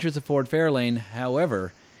from The Adventures of Ford Fairlane.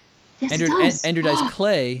 However, yes, Andrew Dice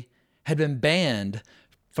Clay had been banned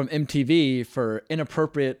from MTV for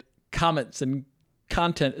inappropriate comments and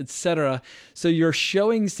content, etc. So you're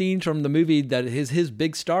showing scenes from the movie that is his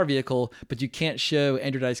big star vehicle, but you can't show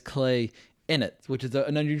Andrew Dice Clay in it, which is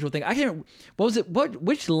an unusual thing. I can't. What was it?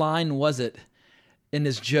 Which line was it in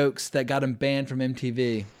his jokes that got him banned from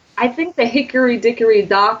MTV? I think the Hickory Dickory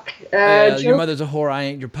Dock joke. Your mother's a whore, I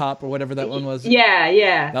ain't your pop, or whatever that one was.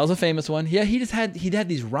 Yeah. That was a famous one. Yeah, he had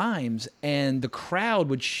these rhymes, and the crowd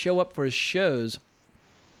would show up for his shows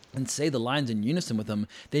and say the lines in unison with him.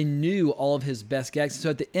 They knew all of his best gags. So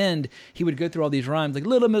at the end, he would go through all these rhymes, like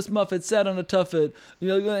Little Miss Muffet sat on a tuffet,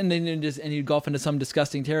 and he'd go off into some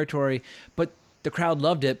disgusting territory. But the crowd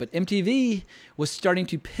loved it. But MTV was starting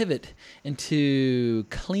to pivot into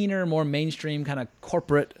cleaner, more mainstream, kind of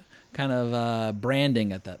corporate kind of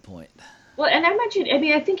branding at that point. Well, and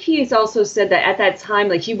I think he's also said that at that time,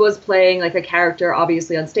 like, he was playing like a character,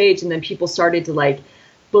 obviously, on stage, and then people started to like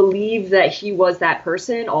believe that he was that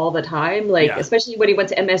person all the time, especially when he went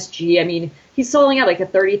to MSG. I mean, he's selling out like a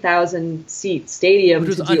 30,000 seat stadium,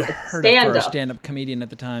 which was to do unheard of for a stand-up comedian at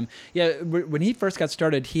the time. Yeah, when he first got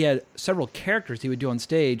started, he had several characters he would do on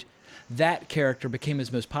stage. That character became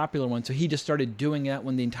his most popular one, so he just started doing that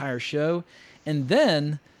one the entire show, and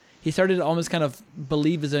then he started to almost kind of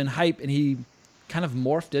believe his own hype, and he kind of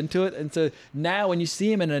morphed into it. And so now when you see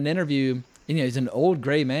him in an interview, he's an old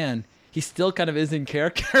gray man, he still kind of is in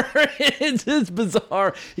character. It's just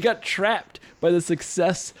bizarre. He got trapped by the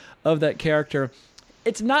success of that character.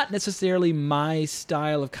 It's not necessarily my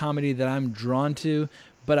style of comedy that I'm drawn to,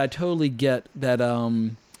 but I totally get that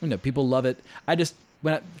people love it.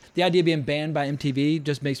 The idea of being banned by MTV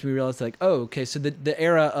just makes me realize, like, oh, okay, so the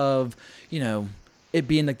era of, it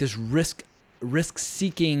being like this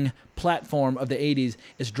risk-seeking platform of the 80s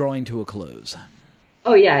is drawing to a close.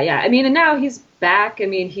 Oh, yeah. I mean, and now he's back. I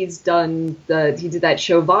mean, he did that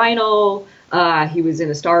show Vinyl. He was in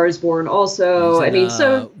A Star Is Born also.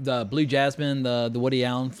 The Blue Jasmine, the Woody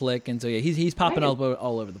Allen flick. And so, yeah, he's popping up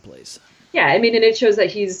all over the place. Yeah, I mean, and it shows that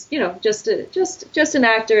he's, just an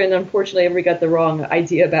actor. And unfortunately, everybody got the wrong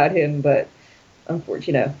idea about him. But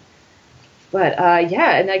unfortunately,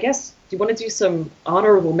 and I guess, do you want to do some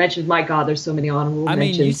honorable mentions? My God, there's so many honorable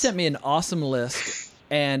mentions. I mean, you sent me an awesome list.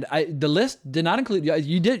 And the list did not include,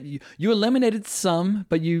 you eliminated some,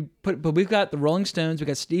 but we've got the Rolling Stones, we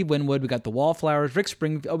got Steve Winwood, we got the Wallflowers, Rick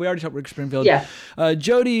Springfield, we already talked Rick Springfield. Yeah.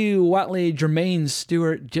 Jody Watley, Jermaine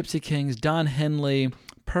Stewart, Gypsy Kings, Don Henley,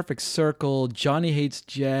 Perfect Circle, Johnny Hates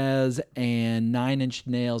Jazz, and 9 Inch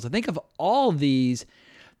Nails. I think of all of these,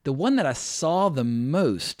 the one that I saw the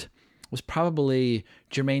most was probably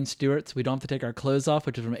Jermaine Stewart's We Don't Have to Take Our Clothes Off,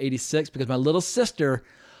 which is from 86, because my little sister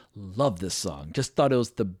loved this song. Just thought it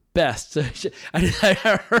was the best. So I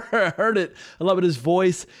heard it. I love it. His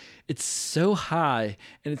voice, it's so high,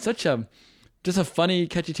 and it's such just a funny,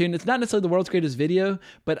 catchy tune. It's not necessarily the world's greatest video,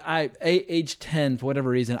 but age 10, for whatever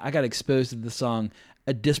reason, I got exposed to the song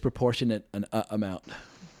a disproportionate amount.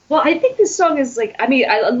 Well, I think this song is like, I mean,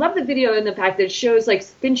 I love the video and the fact that it shows like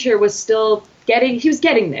Fincher was still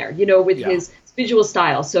getting there, with his visual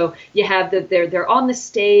style. So you have that they're on the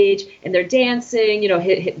stage and they're dancing,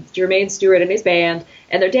 Jermaine Stewart and his band,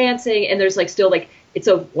 and they're dancing, and there's like still like, it's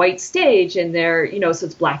a white stage, and they're, so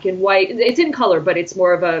it's black and white. It's in color, but it's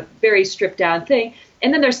more of a very stripped down thing.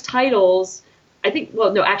 And then there's titles. I think,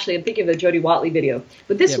 well, no, actually, I'm thinking of the Jody Watley video.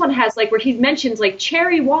 But this one has like where he mentions like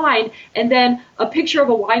cherry wine, and then a picture of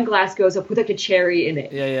a wine glass goes up with like a cherry in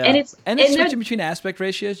it. Yeah. And it's switching between aspect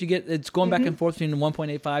ratios. It's going back and forth between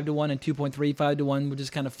 1.85 to 1 and 2.35 to 1, which is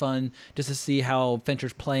kind of fun just to see how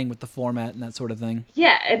Fincher's playing with the format and that sort of thing.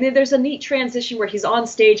 Yeah, and then there's a neat transition where he's on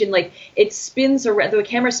stage and like it spins around, the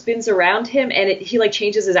camera spins around him, and he like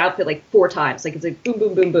changes his outfit like 4 times. Like it's like boom,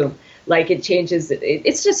 boom, boom, boom. Like it changes.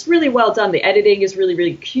 It's just really well done. The editing is really,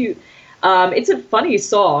 really cute. It's a funny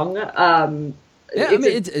song.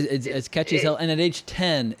 It's catchy as hell. And at age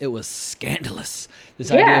 10, it was scandalous. This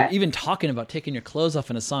idea of even talking about taking your clothes off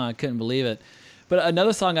in a song, I couldn't believe it. But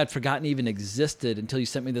another song I'd forgotten even existed until you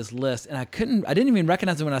sent me this list, and I didn't even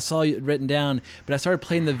recognize it when I saw it written down. But I started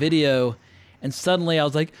playing the video, and suddenly I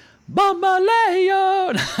was like, Bambaleo!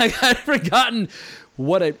 And I had forgotten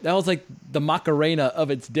that was like the Macarena of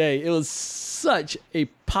its day. It was such a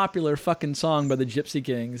popular fucking song by the Gypsy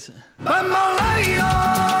Kings. Bamboleo,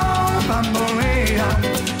 bambolea,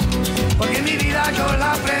 porque mi vida yo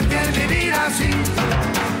la prefiero vivir así.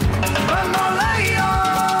 Bamboleo,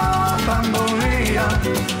 bambolea,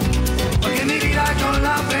 porque mi vida yo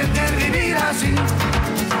la prefiero vivir así.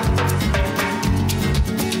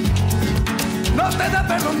 No te da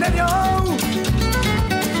perdón de Dios.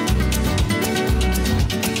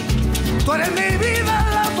 Tú eres mi vida,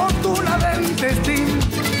 la fortuna del destino.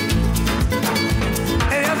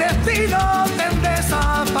 El destino te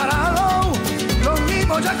desaparado. Lo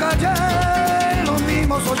mismo ya callé, lo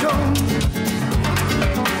mismo soy yo.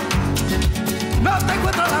 No te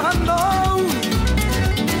encuentro lavando.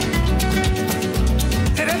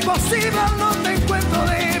 Eres posible, no te encuentro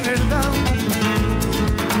de verdad.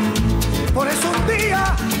 Por eso un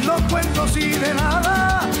día no cuento así de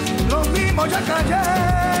nada. Lo mismo ya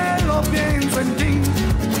callé, lo pienso en ti.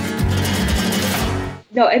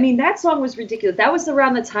 No, I mean, that song was ridiculous. That was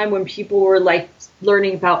around the time when people were like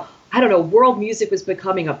learning about, I don't know, world music was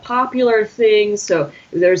becoming a popular thing. So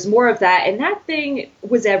there's more of that. And that thing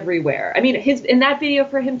was everywhere. I mean, in that video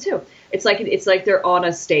for him too. It's like they're on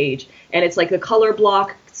a stage, and it's like the color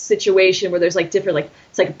block situation where there's like different, like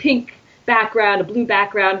it's like a pink background, a blue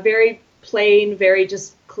background, very plain, very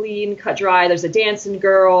just clean, cut dry. There's a dancing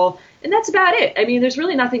girl, and that's about it. I mean, there's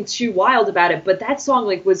really nothing too wild about it, but that song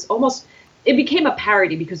like was almost, it became a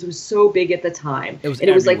parody because it was so big at the time. It was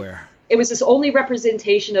everywhere. It was this only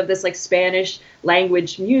representation of this like Spanish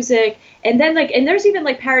language music, and then like, and there's even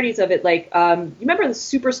like parodies of it. Like, you remember the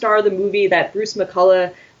Superstar, the movie that Bruce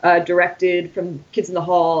McCullough directed from Kids in the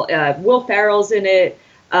Hall? Will Ferrell's in it.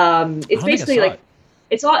 It's basically like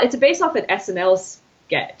it's based off an SNL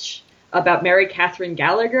sketch about Mary Catherine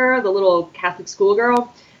Gallagher, the little Catholic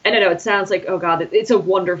schoolgirl. And I know it sounds like, oh God, it's a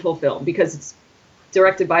wonderful film because it's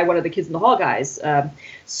directed by one of the Kids in the Hall guys.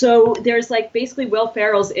 So there's like basically Will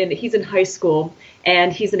Ferrell's he's in high school,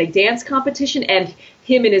 and he's in a dance competition, and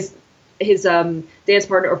him and his dance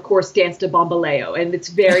partner, of course, dance to Bamboleo, and it's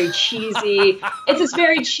very cheesy. It's this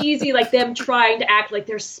very cheesy, like them trying to act like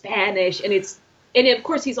they're Spanish, and of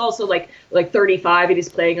course he's also like 35, and he's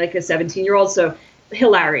playing like a 17-year-old, so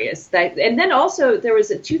hilarious. And then also there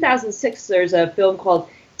was a 2006, there's a film called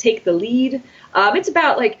Take the Lead. It's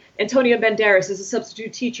about like Antonio Banderas is a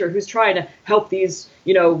substitute teacher who's trying to help these,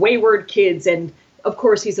 wayward kids, and of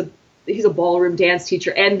course he's a ballroom dance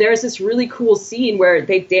teacher. And there's this really cool scene where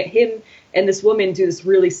him and this woman do this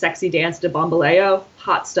really sexy dance to Bamboleo.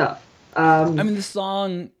 Hot stuff. I mean, the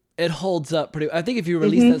song, it holds up pretty. I think if you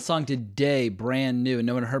released that song today, brand new, and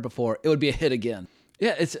no one had heard before, it would be a hit again.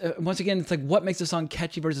 Yeah, it's once again, it's like what makes a song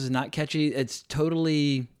catchy versus not catchy. It's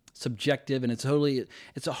totally subjective, and it's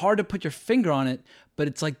hard to put your finger on it. But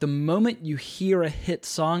it's like the moment you hear a hit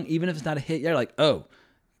song, even if it's not a hit, you're like, oh,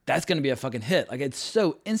 that's gonna be a fucking hit. Like it's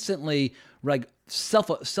so instantly like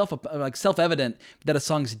self-evident that a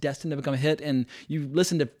song's destined to become a hit, and you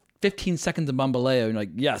listen to 15 seconds of Bamboleo and you're like,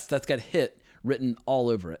 yes, that's got hit written all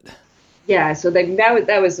over it. Yeah, so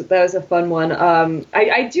that was a fun one.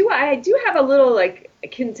 I do have a little like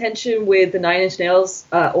contention with the Nine Inch Nails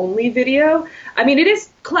only video. I mean, it is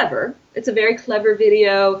clever. It's a very clever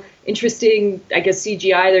video. Interesting, I guess,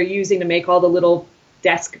 CGI they're using to make all the little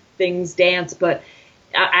desk things dance. But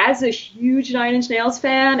as a huge Nine Inch Nails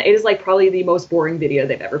fan, it is like probably the most boring video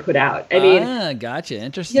they've ever put out. I mean, gotcha,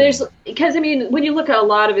 interesting. Because I mean, when you look at a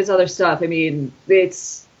lot of his other stuff, I mean,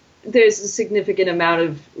 there's a significant amount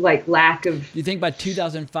of like lack of. You think by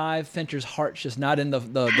 2005, Fincher's heart's just not in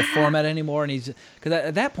the format anymore, and because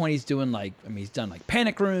at that point he's doing like, I mean, he's done like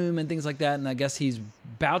Panic Room and things like that, and I guess he's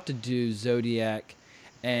about to do Zodiac,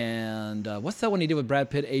 and what's that one he did with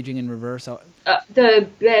Brad Pitt, Aging in Reverse?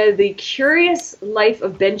 The Curious Life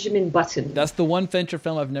of Benjamin Button. That's the one Fincher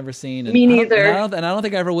film I've never seen. And Me neither. And I don't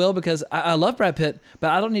think I ever will, because I love Brad Pitt,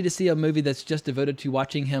 but I don't need to see a movie that's just devoted to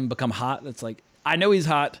watching him become hot. That's like, I know he's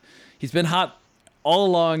hot. He's been hot all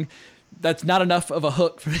along. That's not enough of a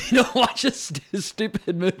hook for me to watch a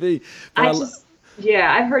stupid movie.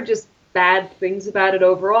 I've heard just bad things about it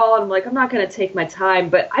overall. And I'm like, I'm not going to take my time.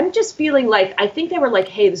 But I'm just feeling like, I think they were like,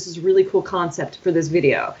 hey, this is a really cool concept for this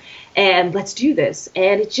video. And let's do this.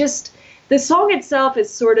 And it just, the song itself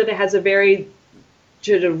is sort of, it has a very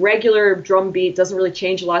regular drum beat, doesn't really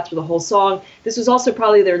change a lot through the whole song. This was also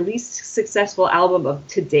probably their least successful album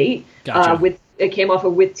to date. Gotcha. It came off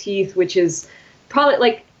of With Teeth, which is probably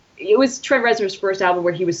like, it was Trent Reznor's first album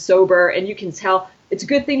where he was sober, and you can tell it's a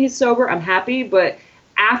good thing he's sober. I'm happy, but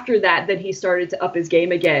after that, then he started to up his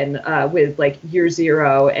game again with like Year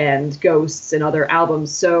Zero and Ghosts and other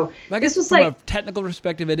albums. So I guess this was from like a technical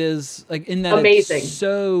perspective, it is like in that amazing. It's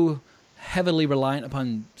so heavily reliant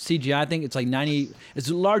upon CGI. I think it's like it's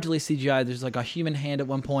largely CGI. There's like a human hand at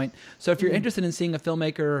one point. So if you're interested in seeing a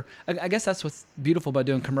filmmaker, I guess that's what's beautiful about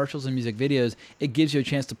doing commercials and music videos. It gives you a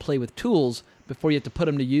chance to play with tools before you have to put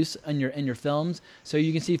them to use in your films. So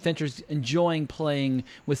you can see Fincher's enjoying playing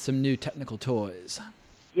with some new technical toys.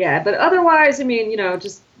 Yeah, but otherwise, I mean,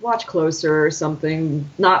 just watch Closer or something.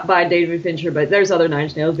 Not by David Fincher, but there's other Nine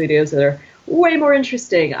Inch Nails videos that are way more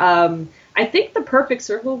interesting. I think the Perfect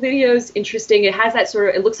Circle video is interesting. It has that sort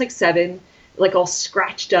of, it looks like Seven, like all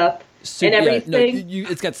scratched up and everything. Yeah,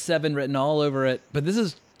 it's got Seven written all over it. But this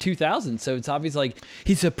is 2000, so it's obvious like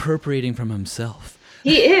he's appropriating from himself.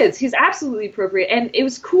 He is. He's absolutely appropriate. And it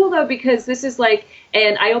was cool, though, because this is like,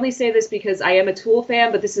 and I only say this because I am a Tool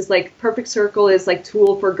fan, but this is like, Perfect Circle is like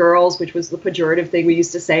Tool for girls, which was the pejorative thing we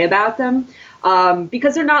used to say about them.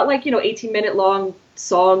 Because they're not like, 18-minute long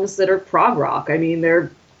songs that are prog rock. I mean, they're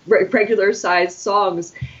regular sized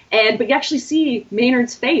songs. But you actually see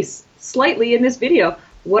Maynard's face slightly in this video.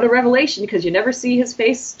 What a revelation, because you never see his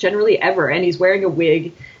face generally ever. And he's wearing a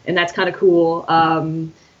wig, and that's kind of cool.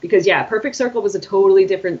 Because, yeah, Perfect Circle was a totally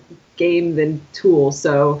different game than Tool.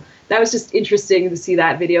 So that was just interesting to see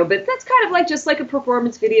that video. But that's kind of like just like a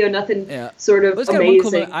performance video, nothing sort of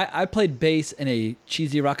amazing. I played bass in a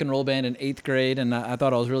cheesy rock and roll band in 8th grade, and I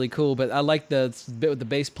thought it was really cool. But I like the bit with the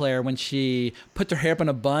bass player when she puts her hair up in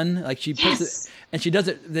a bun. Like she puts it, and she does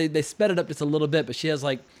it, they sped it up just a little bit, but she has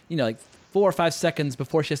like 4 or 5 seconds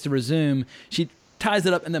before she has to resume. She ties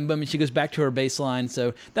it up, and then boom, and she goes back to her bass line.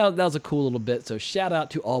 So that was a cool little bit. So shout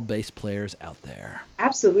out to all bass players out there.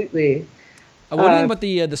 Absolutely. What do you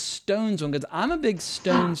think about the Stones one? Because I'm a big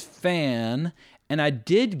Stones fan, and I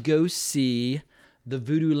did go see the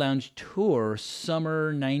Voodoo Lounge tour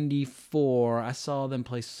summer '94. I saw them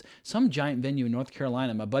play some giant venue in North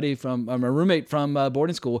Carolina. My roommate from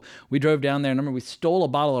boarding school, we drove down there, and I remember we stole a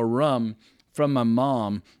bottle of rum from my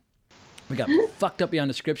mom. We got fucked up beyond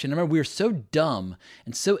description. I remember we were so dumb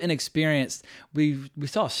and so inexperienced. We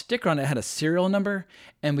saw a sticker on it that had a serial number,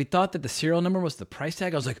 and we thought that the serial number was the price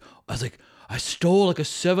tag. I was like, I stole like a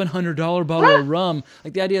 $700 bottle of rum.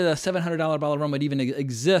 Like the idea that a $700 bottle of rum would even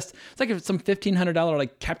exist. It's like some $1,500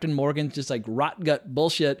 like Captain Morgan's just like rot gut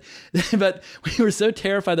bullshit. But we were so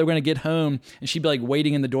terrified that we were going to get home, and she'd be like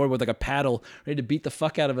waiting in the door with like a paddle, ready to beat the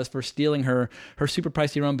fuck out of us for stealing her super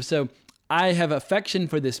pricey rum. So I have affection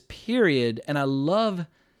for this period, and I love,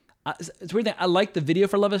 it's weird that I like the video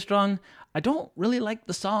for Love Is Strong. I don't really like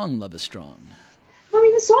the song Love Is Strong. I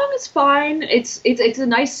mean, the song is fine. It's a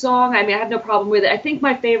nice song. I mean, I have no problem with it. I think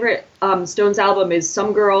my favorite Stones album is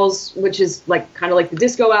Some Girls, which is like kind of like the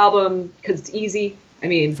disco album because it's easy. I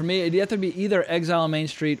mean, for me, it'd have to be either Exile on Main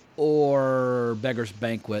Street or Beggar's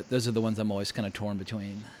Banquet. Those are the ones I'm always kind of torn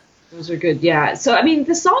between. Those are good. Yeah. So I mean,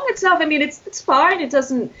 the song itself, I mean, it's fine. It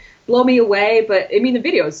doesn't blow me away, but I mean, the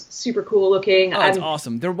video is super cool looking. Oh, it's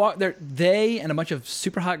awesome. They and a bunch of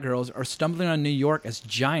super hot girls are stumbling around New York as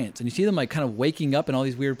giants, and you see them like kind of waking up in all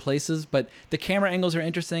these weird places. But the camera angles are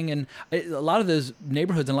interesting, and a lot of those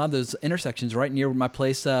neighborhoods and a lot of those intersections right near my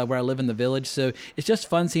place where I live in the Village. So it's just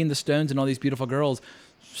fun seeing the Stones and all these beautiful girls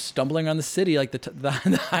stumbling around the city like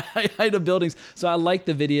the height of buildings. So I like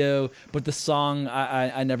the video, but the song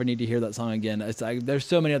I never need to hear that song again. There's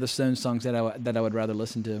so many other Stones songs that I would rather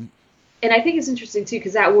listen to. And I think it's interesting too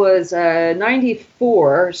because that was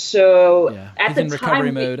 94. So at he's the in time,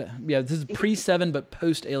 recovery mode. Yeah, this is pre-7 but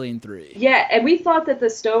post Alien 3. Yeah, and we thought that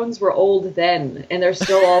the Stones were old then, and they're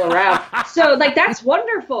still all around. So like that's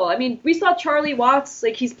wonderful. I mean, we saw Charlie Watts,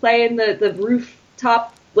 like he's playing the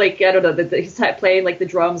rooftop. Like, I don't know, he's playing, like, the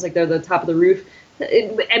drums, like, they're the top of the roof.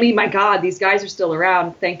 I mean, my God, these guys are still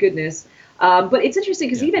around, thank goodness. But it's interesting,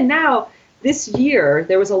 because even now, this year,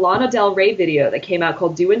 there was a Lana Del Rey video that came out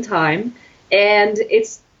called Doin' Time, and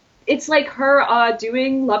it's like her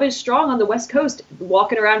doing Love is Strong on the West Coast,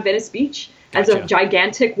 walking around Venice Beach as a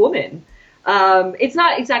gigantic woman. It's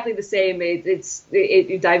not exactly the same.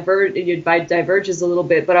 It diverges a little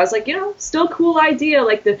bit, but I was like, still cool idea.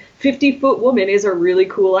 Like the 50-foot woman is a really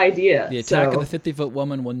cool idea. The attack of the 50-foot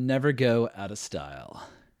woman will never go out of style.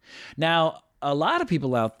 Now, a lot of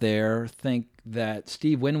people out there think that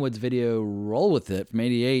Steve Winwood's video Roll With It from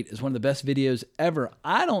 88 is one of the best videos ever.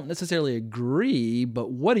 I don't necessarily agree, but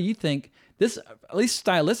what do you think? This, at least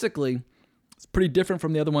stylistically, it's pretty different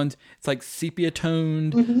from the other ones. It's like sepia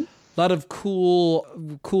toned. Mm-hmm. A lot of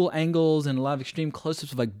cool angles and a lot of extreme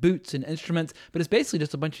close-ups of like boots and instruments, but it's basically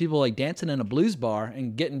just a bunch of people like dancing in a blues bar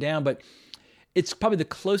and getting down. But it's probably the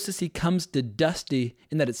closest he comes to Dusty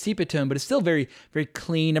in that it's sepia tone, but it's still very, very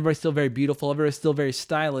clean. Everybody's still very beautiful. Everybody's still very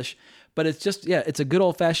stylish. But it's just, it's a good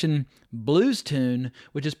old-fashioned blues tune,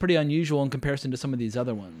 which is pretty unusual in comparison to some of these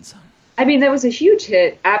other ones. I mean, that was a huge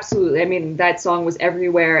hit. Absolutely. I mean, that song was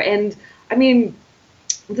everywhere, and I mean.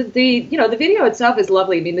 The video itself is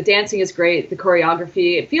lovely. I mean, the dancing is great. The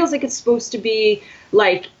choreography, it feels like it's supposed to be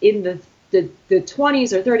like in the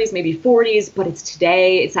 20s or 30s, maybe 40s, but it's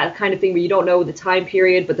today. It's that kind of thing where you don't know the time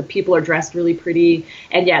period, but the people are dressed really pretty,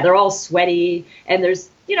 and they're all sweaty. And there's,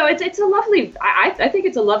 it's a lovely. I think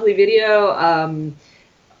it's a lovely video.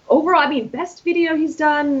 Overall, I mean, best video he's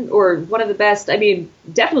done, or one of the best. I mean,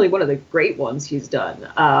 definitely one of the great ones he's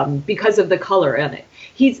done because of the color in it.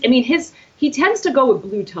 He tends to go with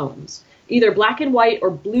blue tones, either black and white or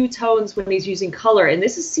blue tones when he's using color. And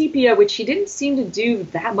this is sepia, which he didn't seem to do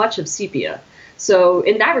that much of sepia. So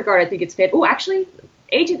in that regard, I think it's fantastic. Oh, actually,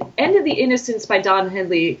 End of the Innocence by Don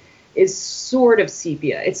Henley is sort of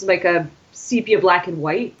sepia. It's like a sepia black and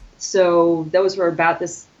white. So those were about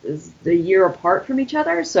the year apart from each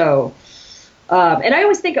other. So, and I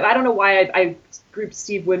always think I don't know why I grouped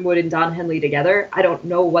Steve Winwood and Don Henley together. I don't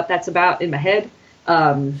know what that's about in my head.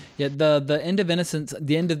 The End of Innocence,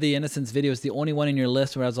 the End of the Innocence video is the only one in your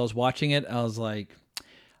list where as I was watching it, I was like,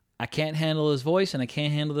 I can't handle his voice and I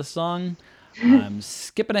can't handle the song. I'm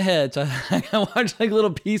skipping ahead, so I watch like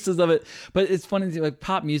little pieces of it. But it's funny, like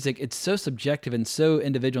pop music, it's so subjective and so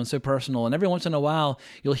individual and so personal. And every once in a while,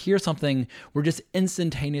 you'll hear something where just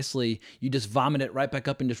instantaneously you just vomit it right back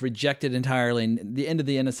up and just reject it entirely. And The End of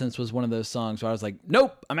the Innocence was one of those songs where I was like,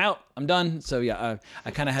 nope, I'm out, I'm done. So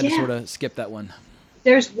I kind of had to sort of skip that one.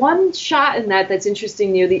 There's one shot in that's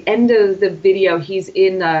interesting near the end of the video. He's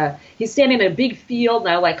standing in a big field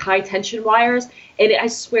now, like high tension wires, and I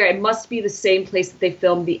swear it must be the same place that they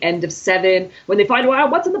filmed the end of 7 when they find out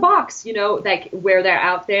what's in the box, like where they're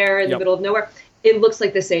out there in the middle of nowhere. It looks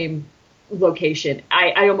like the same location.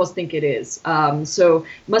 I almost think it is. So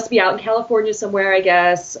must be out in California somewhere, I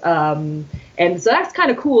guess. And so that's kind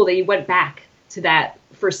of cool that he went back to that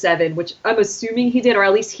for 7, which I'm assuming he did, or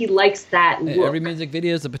at least he likes that look. Every music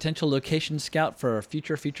video is a potential location scout for a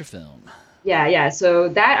future film. Yeah. So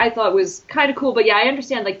that I thought was kind of cool. But I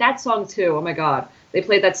understand, like, that song too. Oh my God. They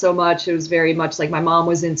played that so much. It was very much like my mom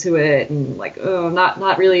was into it, and like,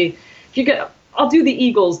 not really. If you could, I'll do the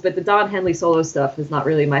Eagles, but the Don Henley solo stuff is not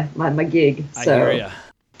really my gig. So. I hear ya.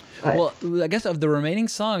 Well, I guess of the remaining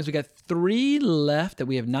songs, we got 3 left that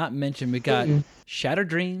we have not mentioned. We got Shattered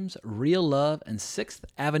Dreams, Real Love, and 6th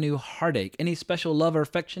Avenue Heartache. Any special love or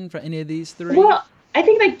affection for any of these 3? Well, I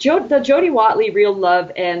think like the Jody Watley Real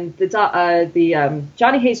Love and the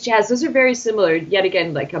Johnny Hayes Jazz, those are very similar. Yet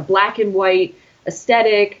again, like a black and white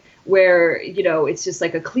aesthetic where, it's just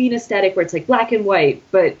like a clean aesthetic where it's like black and white,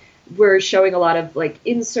 but we're showing a lot of like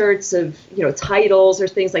inserts of, titles or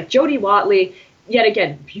things like Jody Watley. yet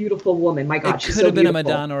again, beautiful woman. My God, It she's could so have been a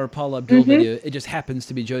beautiful. Madonna or a Paula Abdul video. It just happens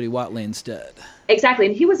to be Jodie Watley instead. Exactly,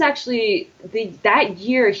 and he was actually that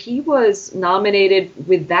year he was nominated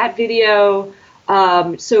with that video.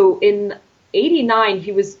 So in '89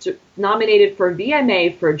 he was nominated for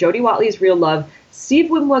VMA for Jodie Watley's Real Love, Steve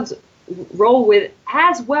Winwood's role with,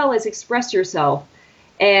 as well as Express Yourself,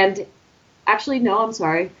 and actually no, I'm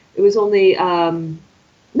sorry, it was only no,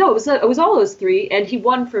 it was all those three, and he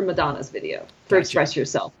won for Madonna's video for Gotcha. Express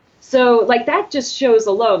Yourself. So like that just shows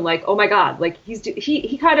alone, like, oh my God, like he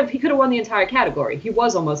could have won the entire category. He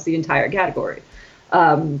was almost the entire category.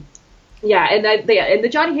 Yeah, and the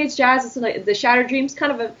Johnny Hates Jazz is like the Shattered Dreams,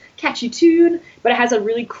 kind of a catchy tune, but it has a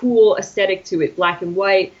really cool aesthetic to it, black and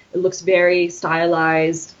white. It looks very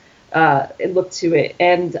stylized. It looked to it,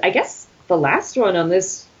 and I guess the last one on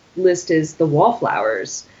this list is The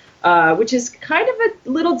Wallflowers, which is kind of a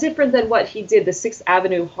little different than what he did, the Sixth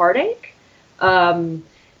Avenue Heartache.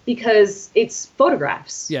 Because it's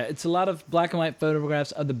photographs. Yeah, it's a lot of black and white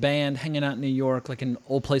photographs of the band hanging out in New York, like in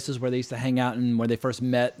old places where they used to hang out and where they first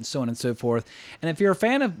met and so on and so forth. And if you're a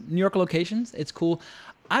fan of New York locations, it's cool.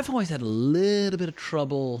 I've always had a little bit of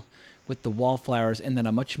trouble with the Wallflowers, and then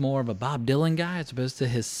I'm much more of a Bob Dylan guy as opposed to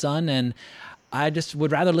his son, and I just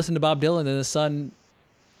would rather listen to Bob Dylan than his son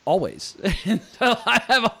always. And so I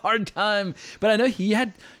have a hard time, but I know he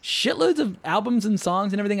had shitloads of albums and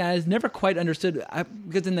songs and everything. I just never quite understood,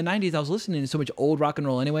 because in the 90s I was listening to so much old rock and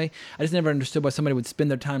roll anyway. I just never understood why somebody would spend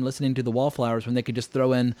their time listening to the Wallflowers when they could just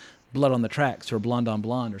throw in Blood on the Tracks or Blonde on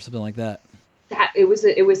Blonde or something like that. It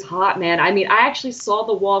was hot, man. I mean, I actually saw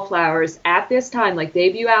the Wallflowers at this time, like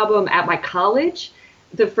debut album, at my college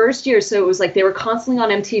the first year. So it was like they were constantly on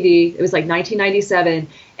MTV. It was like 1997,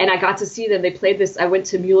 and I got to see them. They played this. I went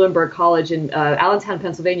to Muhlenberg College in Allentown,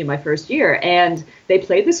 Pennsylvania, my first year, and they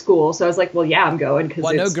played the school. So I was like, well, yeah, I'm going, because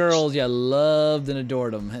well, I know girls, loved and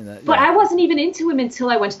adored them. But I wasn't even into him until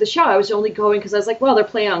I went to the show. I was only going because I was like, well, they're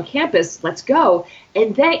playing on campus. Let's go.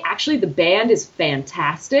 And the band is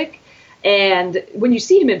fantastic. And when you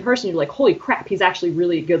see him in person, you're like, holy crap, he's actually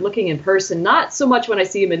really good looking in person. Not so much when I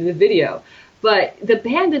see him in the video. But the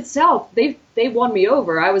band itself, they won me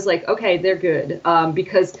over. I was like, okay, they're good,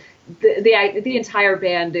 because the entire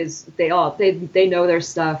band they know their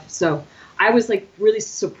stuff. So I was like really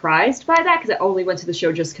surprised by that, because I only went to the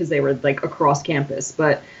show just because they were like across campus.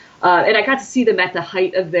 But and I got to see them at the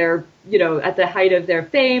height of their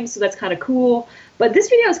fame, so that's kind of cool. But this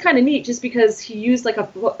video is kind of neat just because he used like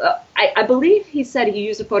I believe he said he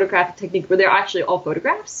used a photographic technique where they're actually all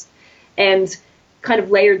photographs, and kind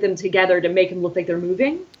of layered them together to make them look like they're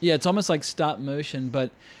moving. Yeah, it's almost like stop motion,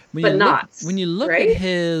 but when you look right? at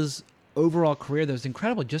his overall career, that was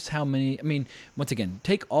incredible just how many, I mean, once again,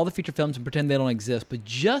 take all the feature films and pretend they don't exist, but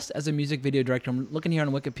just as a music video director, I'm looking here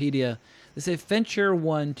on Wikipedia, they say Fincher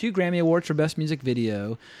won 2 Grammy Awards for Best Music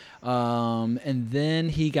Video, and then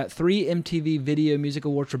he got 3 MTV Video Music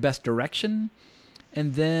Awards for Best Direction,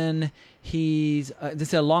 and then he's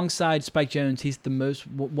this alongside Spike Jonze. He's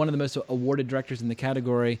one of the most awarded directors in the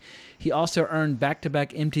category. He also earned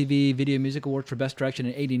back-to-back MTV Video Music Awards for Best Direction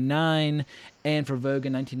in '89 and for Vogue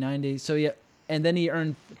in 1990. So yeah, and then in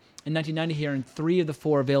 1990 he earned 3 of the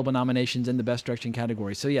 4 available nominations in the Best Direction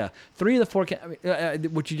category. So yeah, 3 of the 4,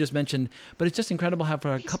 which you just mentioned. But it's just incredible how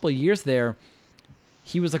for a couple of years there,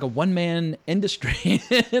 he was like a one-man industry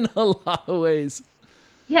in a lot of ways.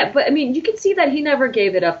 Yeah, but I mean, you can see that he never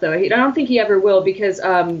gave it up, though. I don't think he ever will, because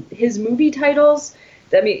his movie titles,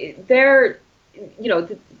 I mean, they're,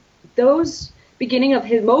 those beginning of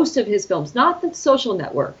most of his films, not The Social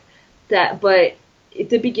Network, but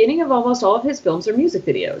the beginning of almost all of his films are music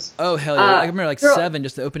videos. Oh, hell yeah. I remember 7,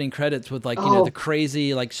 just the opening credits with the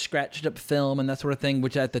crazy, scratched up film and that sort of thing,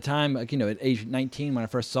 which at the time, at age 19 when I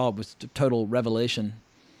first saw it, was a total revelation.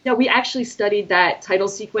 No, we actually studied that title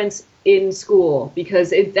sequence in school, because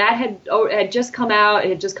that had just come out. It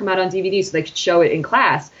had just come out on DVD, so they could show it in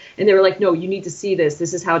class. And they were like, "No, you need to see this.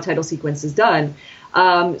 This is how a title sequence is done."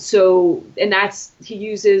 He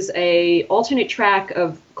uses a alternate track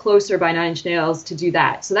of "Closer" by Nine Inch Nails to do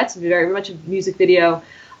that. So that's very much a music video.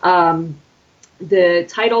 The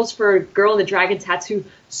titles for "Girl in the Dragon Tattoo,"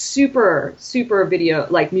 super video,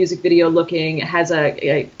 like music video looking. It has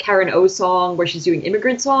a Karen O song where she's doing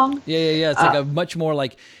 "Immigrant Song." Yeah. It's like a much more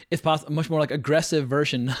much more aggressive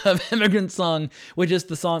version of "Immigrant Song," which is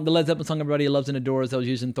the Led Zeppelin song everybody loves and adores that was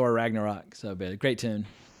used in Thor Ragnarok. So great tune.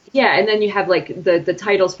 Yeah, and then you have like the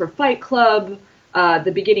titles for Fight Club.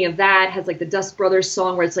 The beginning of that has like the Dust Brothers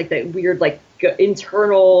song where it's like that weird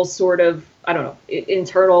internal sort of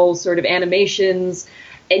animations.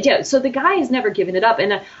 And yeah, so the guy has never given it up.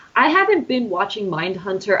 And I haven't been watching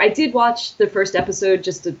Mindhunter. I did watch the first episode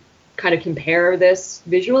just to kind of compare this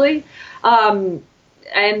visually.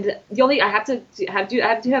 And the only I have to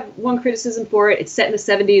have one criticism for it. It's set in the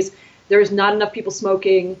 70s. There's not enough people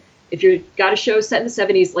smoking. If you got a show set in the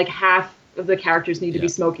 70s, like half of the characters need to be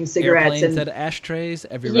smoking cigarettes. Airplanes had ashtrays.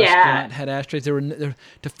 Every restaurant had ashtrays. To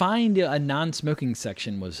find a non-smoking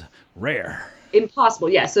section was rare. Impossible,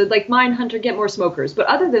 yeah. So like Mindhunter, get more smokers. But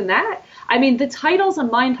other than that, I mean, the titles on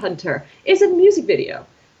Mindhunter is a music video.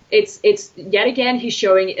 It's yet again he's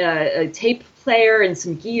showing a tape player and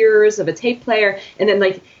some gears of a tape player, and then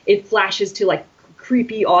like it flashes to like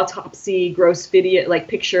creepy autopsy, gross video like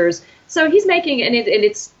pictures. So he's making and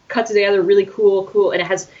it's cut together really cool, and it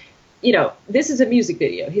has, you know, this is a music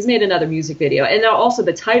video. He's made another music video, and also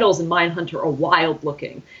the titles in Mindhunter are wild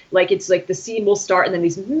looking. Like it's like the scene will start, and then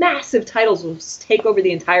these massive titles will take over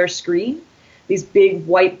the entire screen. These big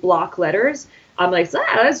white block letters. I'm like,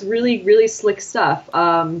 that's really, really slick stuff.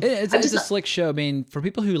 It's a slick show. I mean, for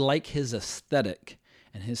people who like his aesthetic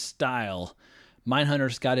and his style,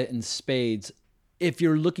 Mindhunter's got it in spades. If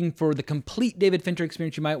you're looking for the complete David Fincher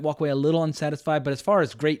experience, you might walk away a little unsatisfied. But as far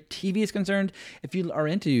as great TV is concerned, if you are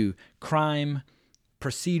into crime,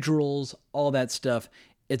 procedurals, all that stuff,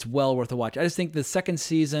 it's well worth a watch. I just think the second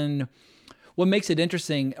season, what makes it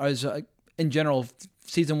interesting is, in general,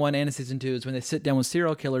 season 1 and season 2 is when they sit down with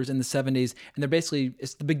serial killers in the 70s, and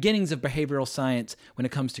it's the beginnings of behavioral science when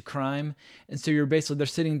it comes to crime. And so they're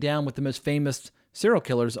sitting down with the most famous serial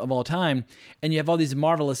killers of all time, and you have all these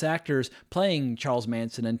marvelous actors playing Charles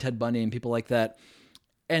Manson and Ted Bundy and people like that.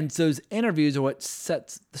 And those interviews are what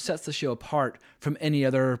sets the show apart from any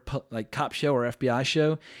other like cop show or FBI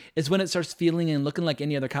show. Is when it starts feeling and looking like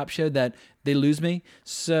any other cop show that they lose me.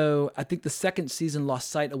 So I think the second season lost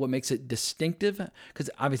sight of what makes it distinctive, because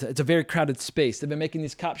obviously it's a very crowded space. They've been making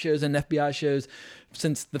these cop shows and FBI shows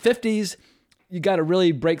since the 50s. You got to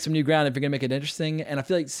really break some new ground if you're going to make it interesting. And I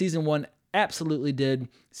feel like season 1 absolutely did.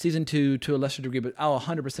 Season 2 to a lesser degree, but I'll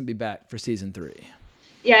 100% be back for season 3.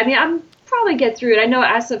 Yeah, I mean, I'm probably get through it. I know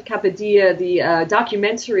Asif Kapadia, the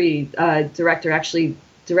documentary director, actually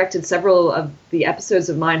directed several of the episodes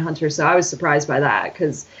of Mindhunter, so I was surprised by that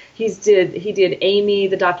because he did Amy,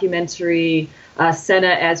 the documentary, Senna,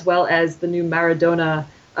 as well as the new Maradona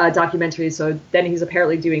documentary. So then he's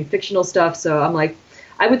apparently doing fictional stuff. So I'm like,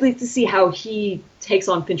 I would like to see how he takes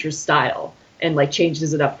on Fincher's style and like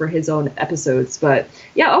changes it up for his own episodes. But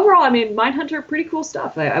yeah, overall, I mean, Mindhunter, pretty cool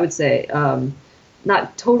stuff, I would say.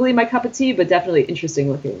 Not totally my cup of tea, but definitely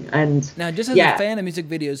interesting looking. And now, just as a fan of music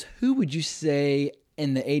videos, who would you say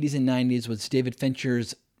in the 80s and 90s was David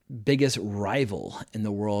Fincher's biggest rival in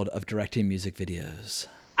the world of directing music videos?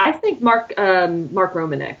 I think Mark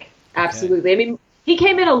Romanek. Absolutely. Okay. I mean, he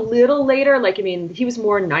came in a little later. Like, I mean, he was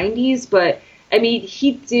more 90s, but I mean,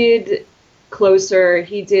 he did Closer.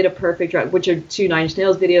 He did A Perfect Drug, which are 2 Nine Inch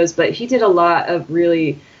Nails videos, but he did a lot of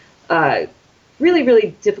really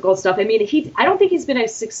difficult stuff. I mean, I don't think he's been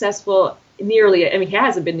as successful he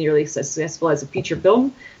hasn't been nearly successful as a feature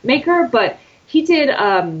film maker, but he did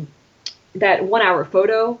that 1 Hour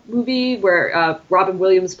Photo movie where Robin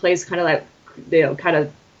Williams plays kind of like, kind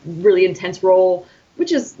of really intense role,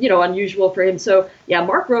 which is, unusual for him. So yeah,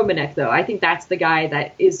 Mark Romanek, though, I think that's the guy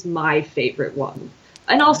that is my favorite one.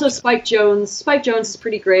 And also Spike Jonze. Spike Jonze is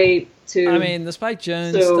pretty great too. I mean, the Spike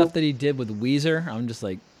Jonze stuff that he did with Weezer, I'm just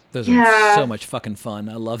like, those are so much fucking fun.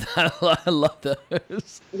 I love that. I love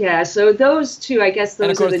those. Yeah, so those two, I guess those are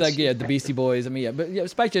the two. And of course, the Beastie Boys. I mean, but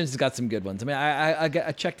Spike Jonze has got some good ones. I mean,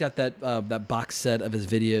 I checked out that box set of his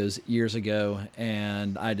videos years ago,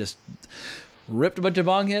 and I just ripped a bunch of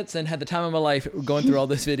bong hits and had the time of my life going through all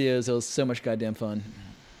those videos. It was so much goddamn fun.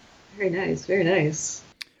 Very nice, very nice.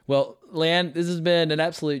 Well, Leanne, this has been an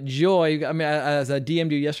absolute joy. I mean, as I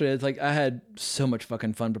DM'd you yesterday, it's like I had so much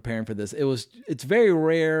fucking fun preparing for this. It's very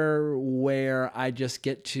rare where I just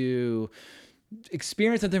get to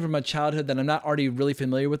experience something from my childhood that I'm not already really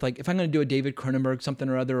familiar with. Like if I'm going to do a David Cronenberg something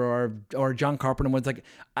or other, or John Carpenter one, it's like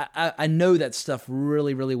I know that stuff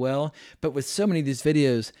really, really well. But with so many of these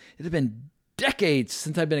videos, it has been decades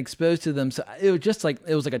since I've been exposed to them, so it was like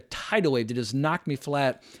a tidal wave that just knocked me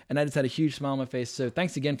flat, and I just had a huge smile on my face. So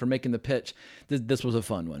thanks again for making the pitch. This was a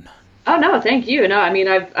fun one. Oh no, thank you. No, I mean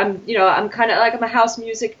I'm kind of like, I'm a house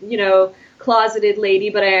music closeted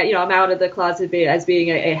lady, but I'm out of the closet as being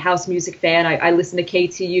a house music fan. I listen to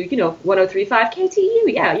KTU, 103.5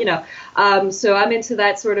 KTU, yeah, so I'm into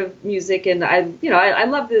that sort of music, and I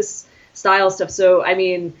love this style stuff. So I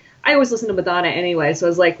mean, I always listen to Madonna anyway, so I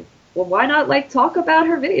was like, well, why not talk about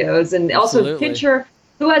her videos? And Absolutely. Also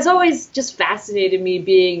who has always just fascinated me,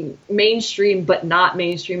 being mainstream but not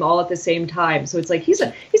mainstream all at the same time. So it's like he's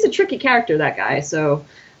a tricky character, that guy. So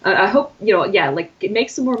I hope, like,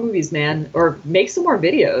 make some more movies, man, or make some more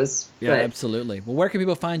videos. Yeah, absolutely. Well, where can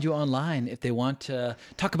people find you online if they want to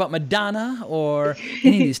talk about Madonna or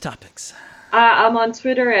any of these topics? I'm on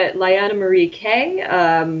Twitter at Liana Marie K.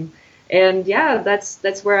 And yeah,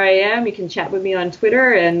 that's where I am. You can chat with me on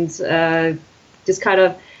Twitter, and just kind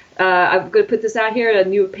of, I'm going to put this out here. A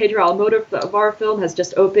new Pedro Almodovar film has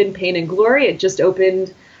just opened, Pain and Glory. It just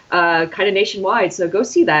opened kind of nationwide, so go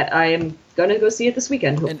see that. I am going to go see it this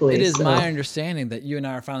weekend, hopefully. And it is my understanding that you and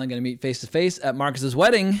I are finally going to meet face-to-face at Marcus's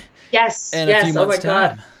wedding. Yes, in a few months'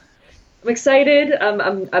 time. God. I'm excited. I'm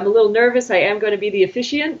a little nervous. I am going to be the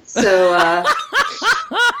officiant, so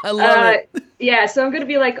I love it. Yeah, so I'm going to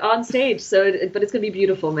be like on stage. But it's going to be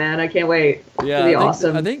beautiful, man. I can't wait. Yeah, it'll be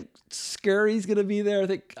awesome. I think Scurry's going to be there. I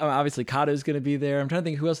think obviously Kato's going to be there. I'm trying to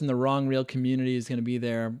think who else in the Wrong Reel community is going to be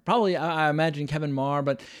there. Probably I imagine Kevin Marr,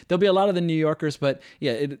 but there'll be a lot of the New Yorkers. But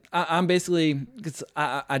yeah, I'm basically, because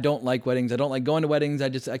I don't like weddings. I don't like going to weddings.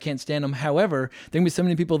 I can't stand them. However, there can be so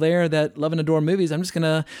many people there that love and adore movies. I'm just going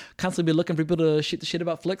to constantly be looking for people to shoot the shit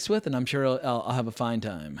about flicks with, and I'm sure I'll have a fine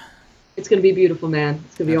time. It's going to be beautiful, man.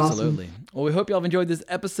 It's going to be Absolutely. awesome. Well, we hope you all have enjoyed this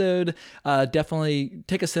episode. Definitely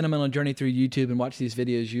take a sentimental journey through YouTube and watch these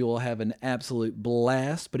videos. You will have an absolute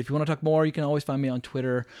blast. But if you want to talk more, you can always find me on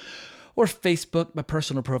Twitter or Facebook. My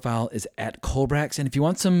personal profile is @Colbrax. And if you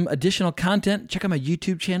want some additional content, check out my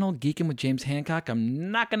YouTube channel, Geekin' with James Hancock.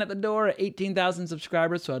 I'm knocking at the door at 18,000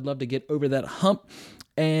 subscribers, so I'd love to get over that hump.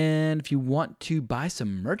 And if you want to buy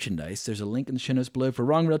some merchandise, there's a link in the show notes below for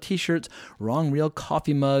Wrong Reel t-shirts, Wrong Reel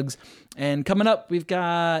coffee mugs. And coming up, we've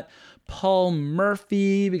got Paul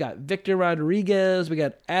Murphy, we got Victor Rodriguez, we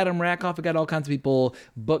got Adam Rakoff, we got all kinds of people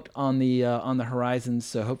booked on the horizon.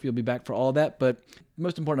 So hope you'll be back for all that. But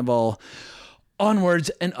most important of all, onwards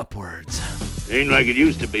and upwards. Ain't like it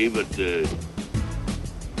used to be, but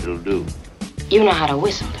it'll do. You know how to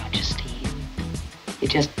whistle, don't you, Steve? You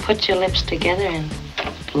just put your lips together and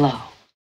blow.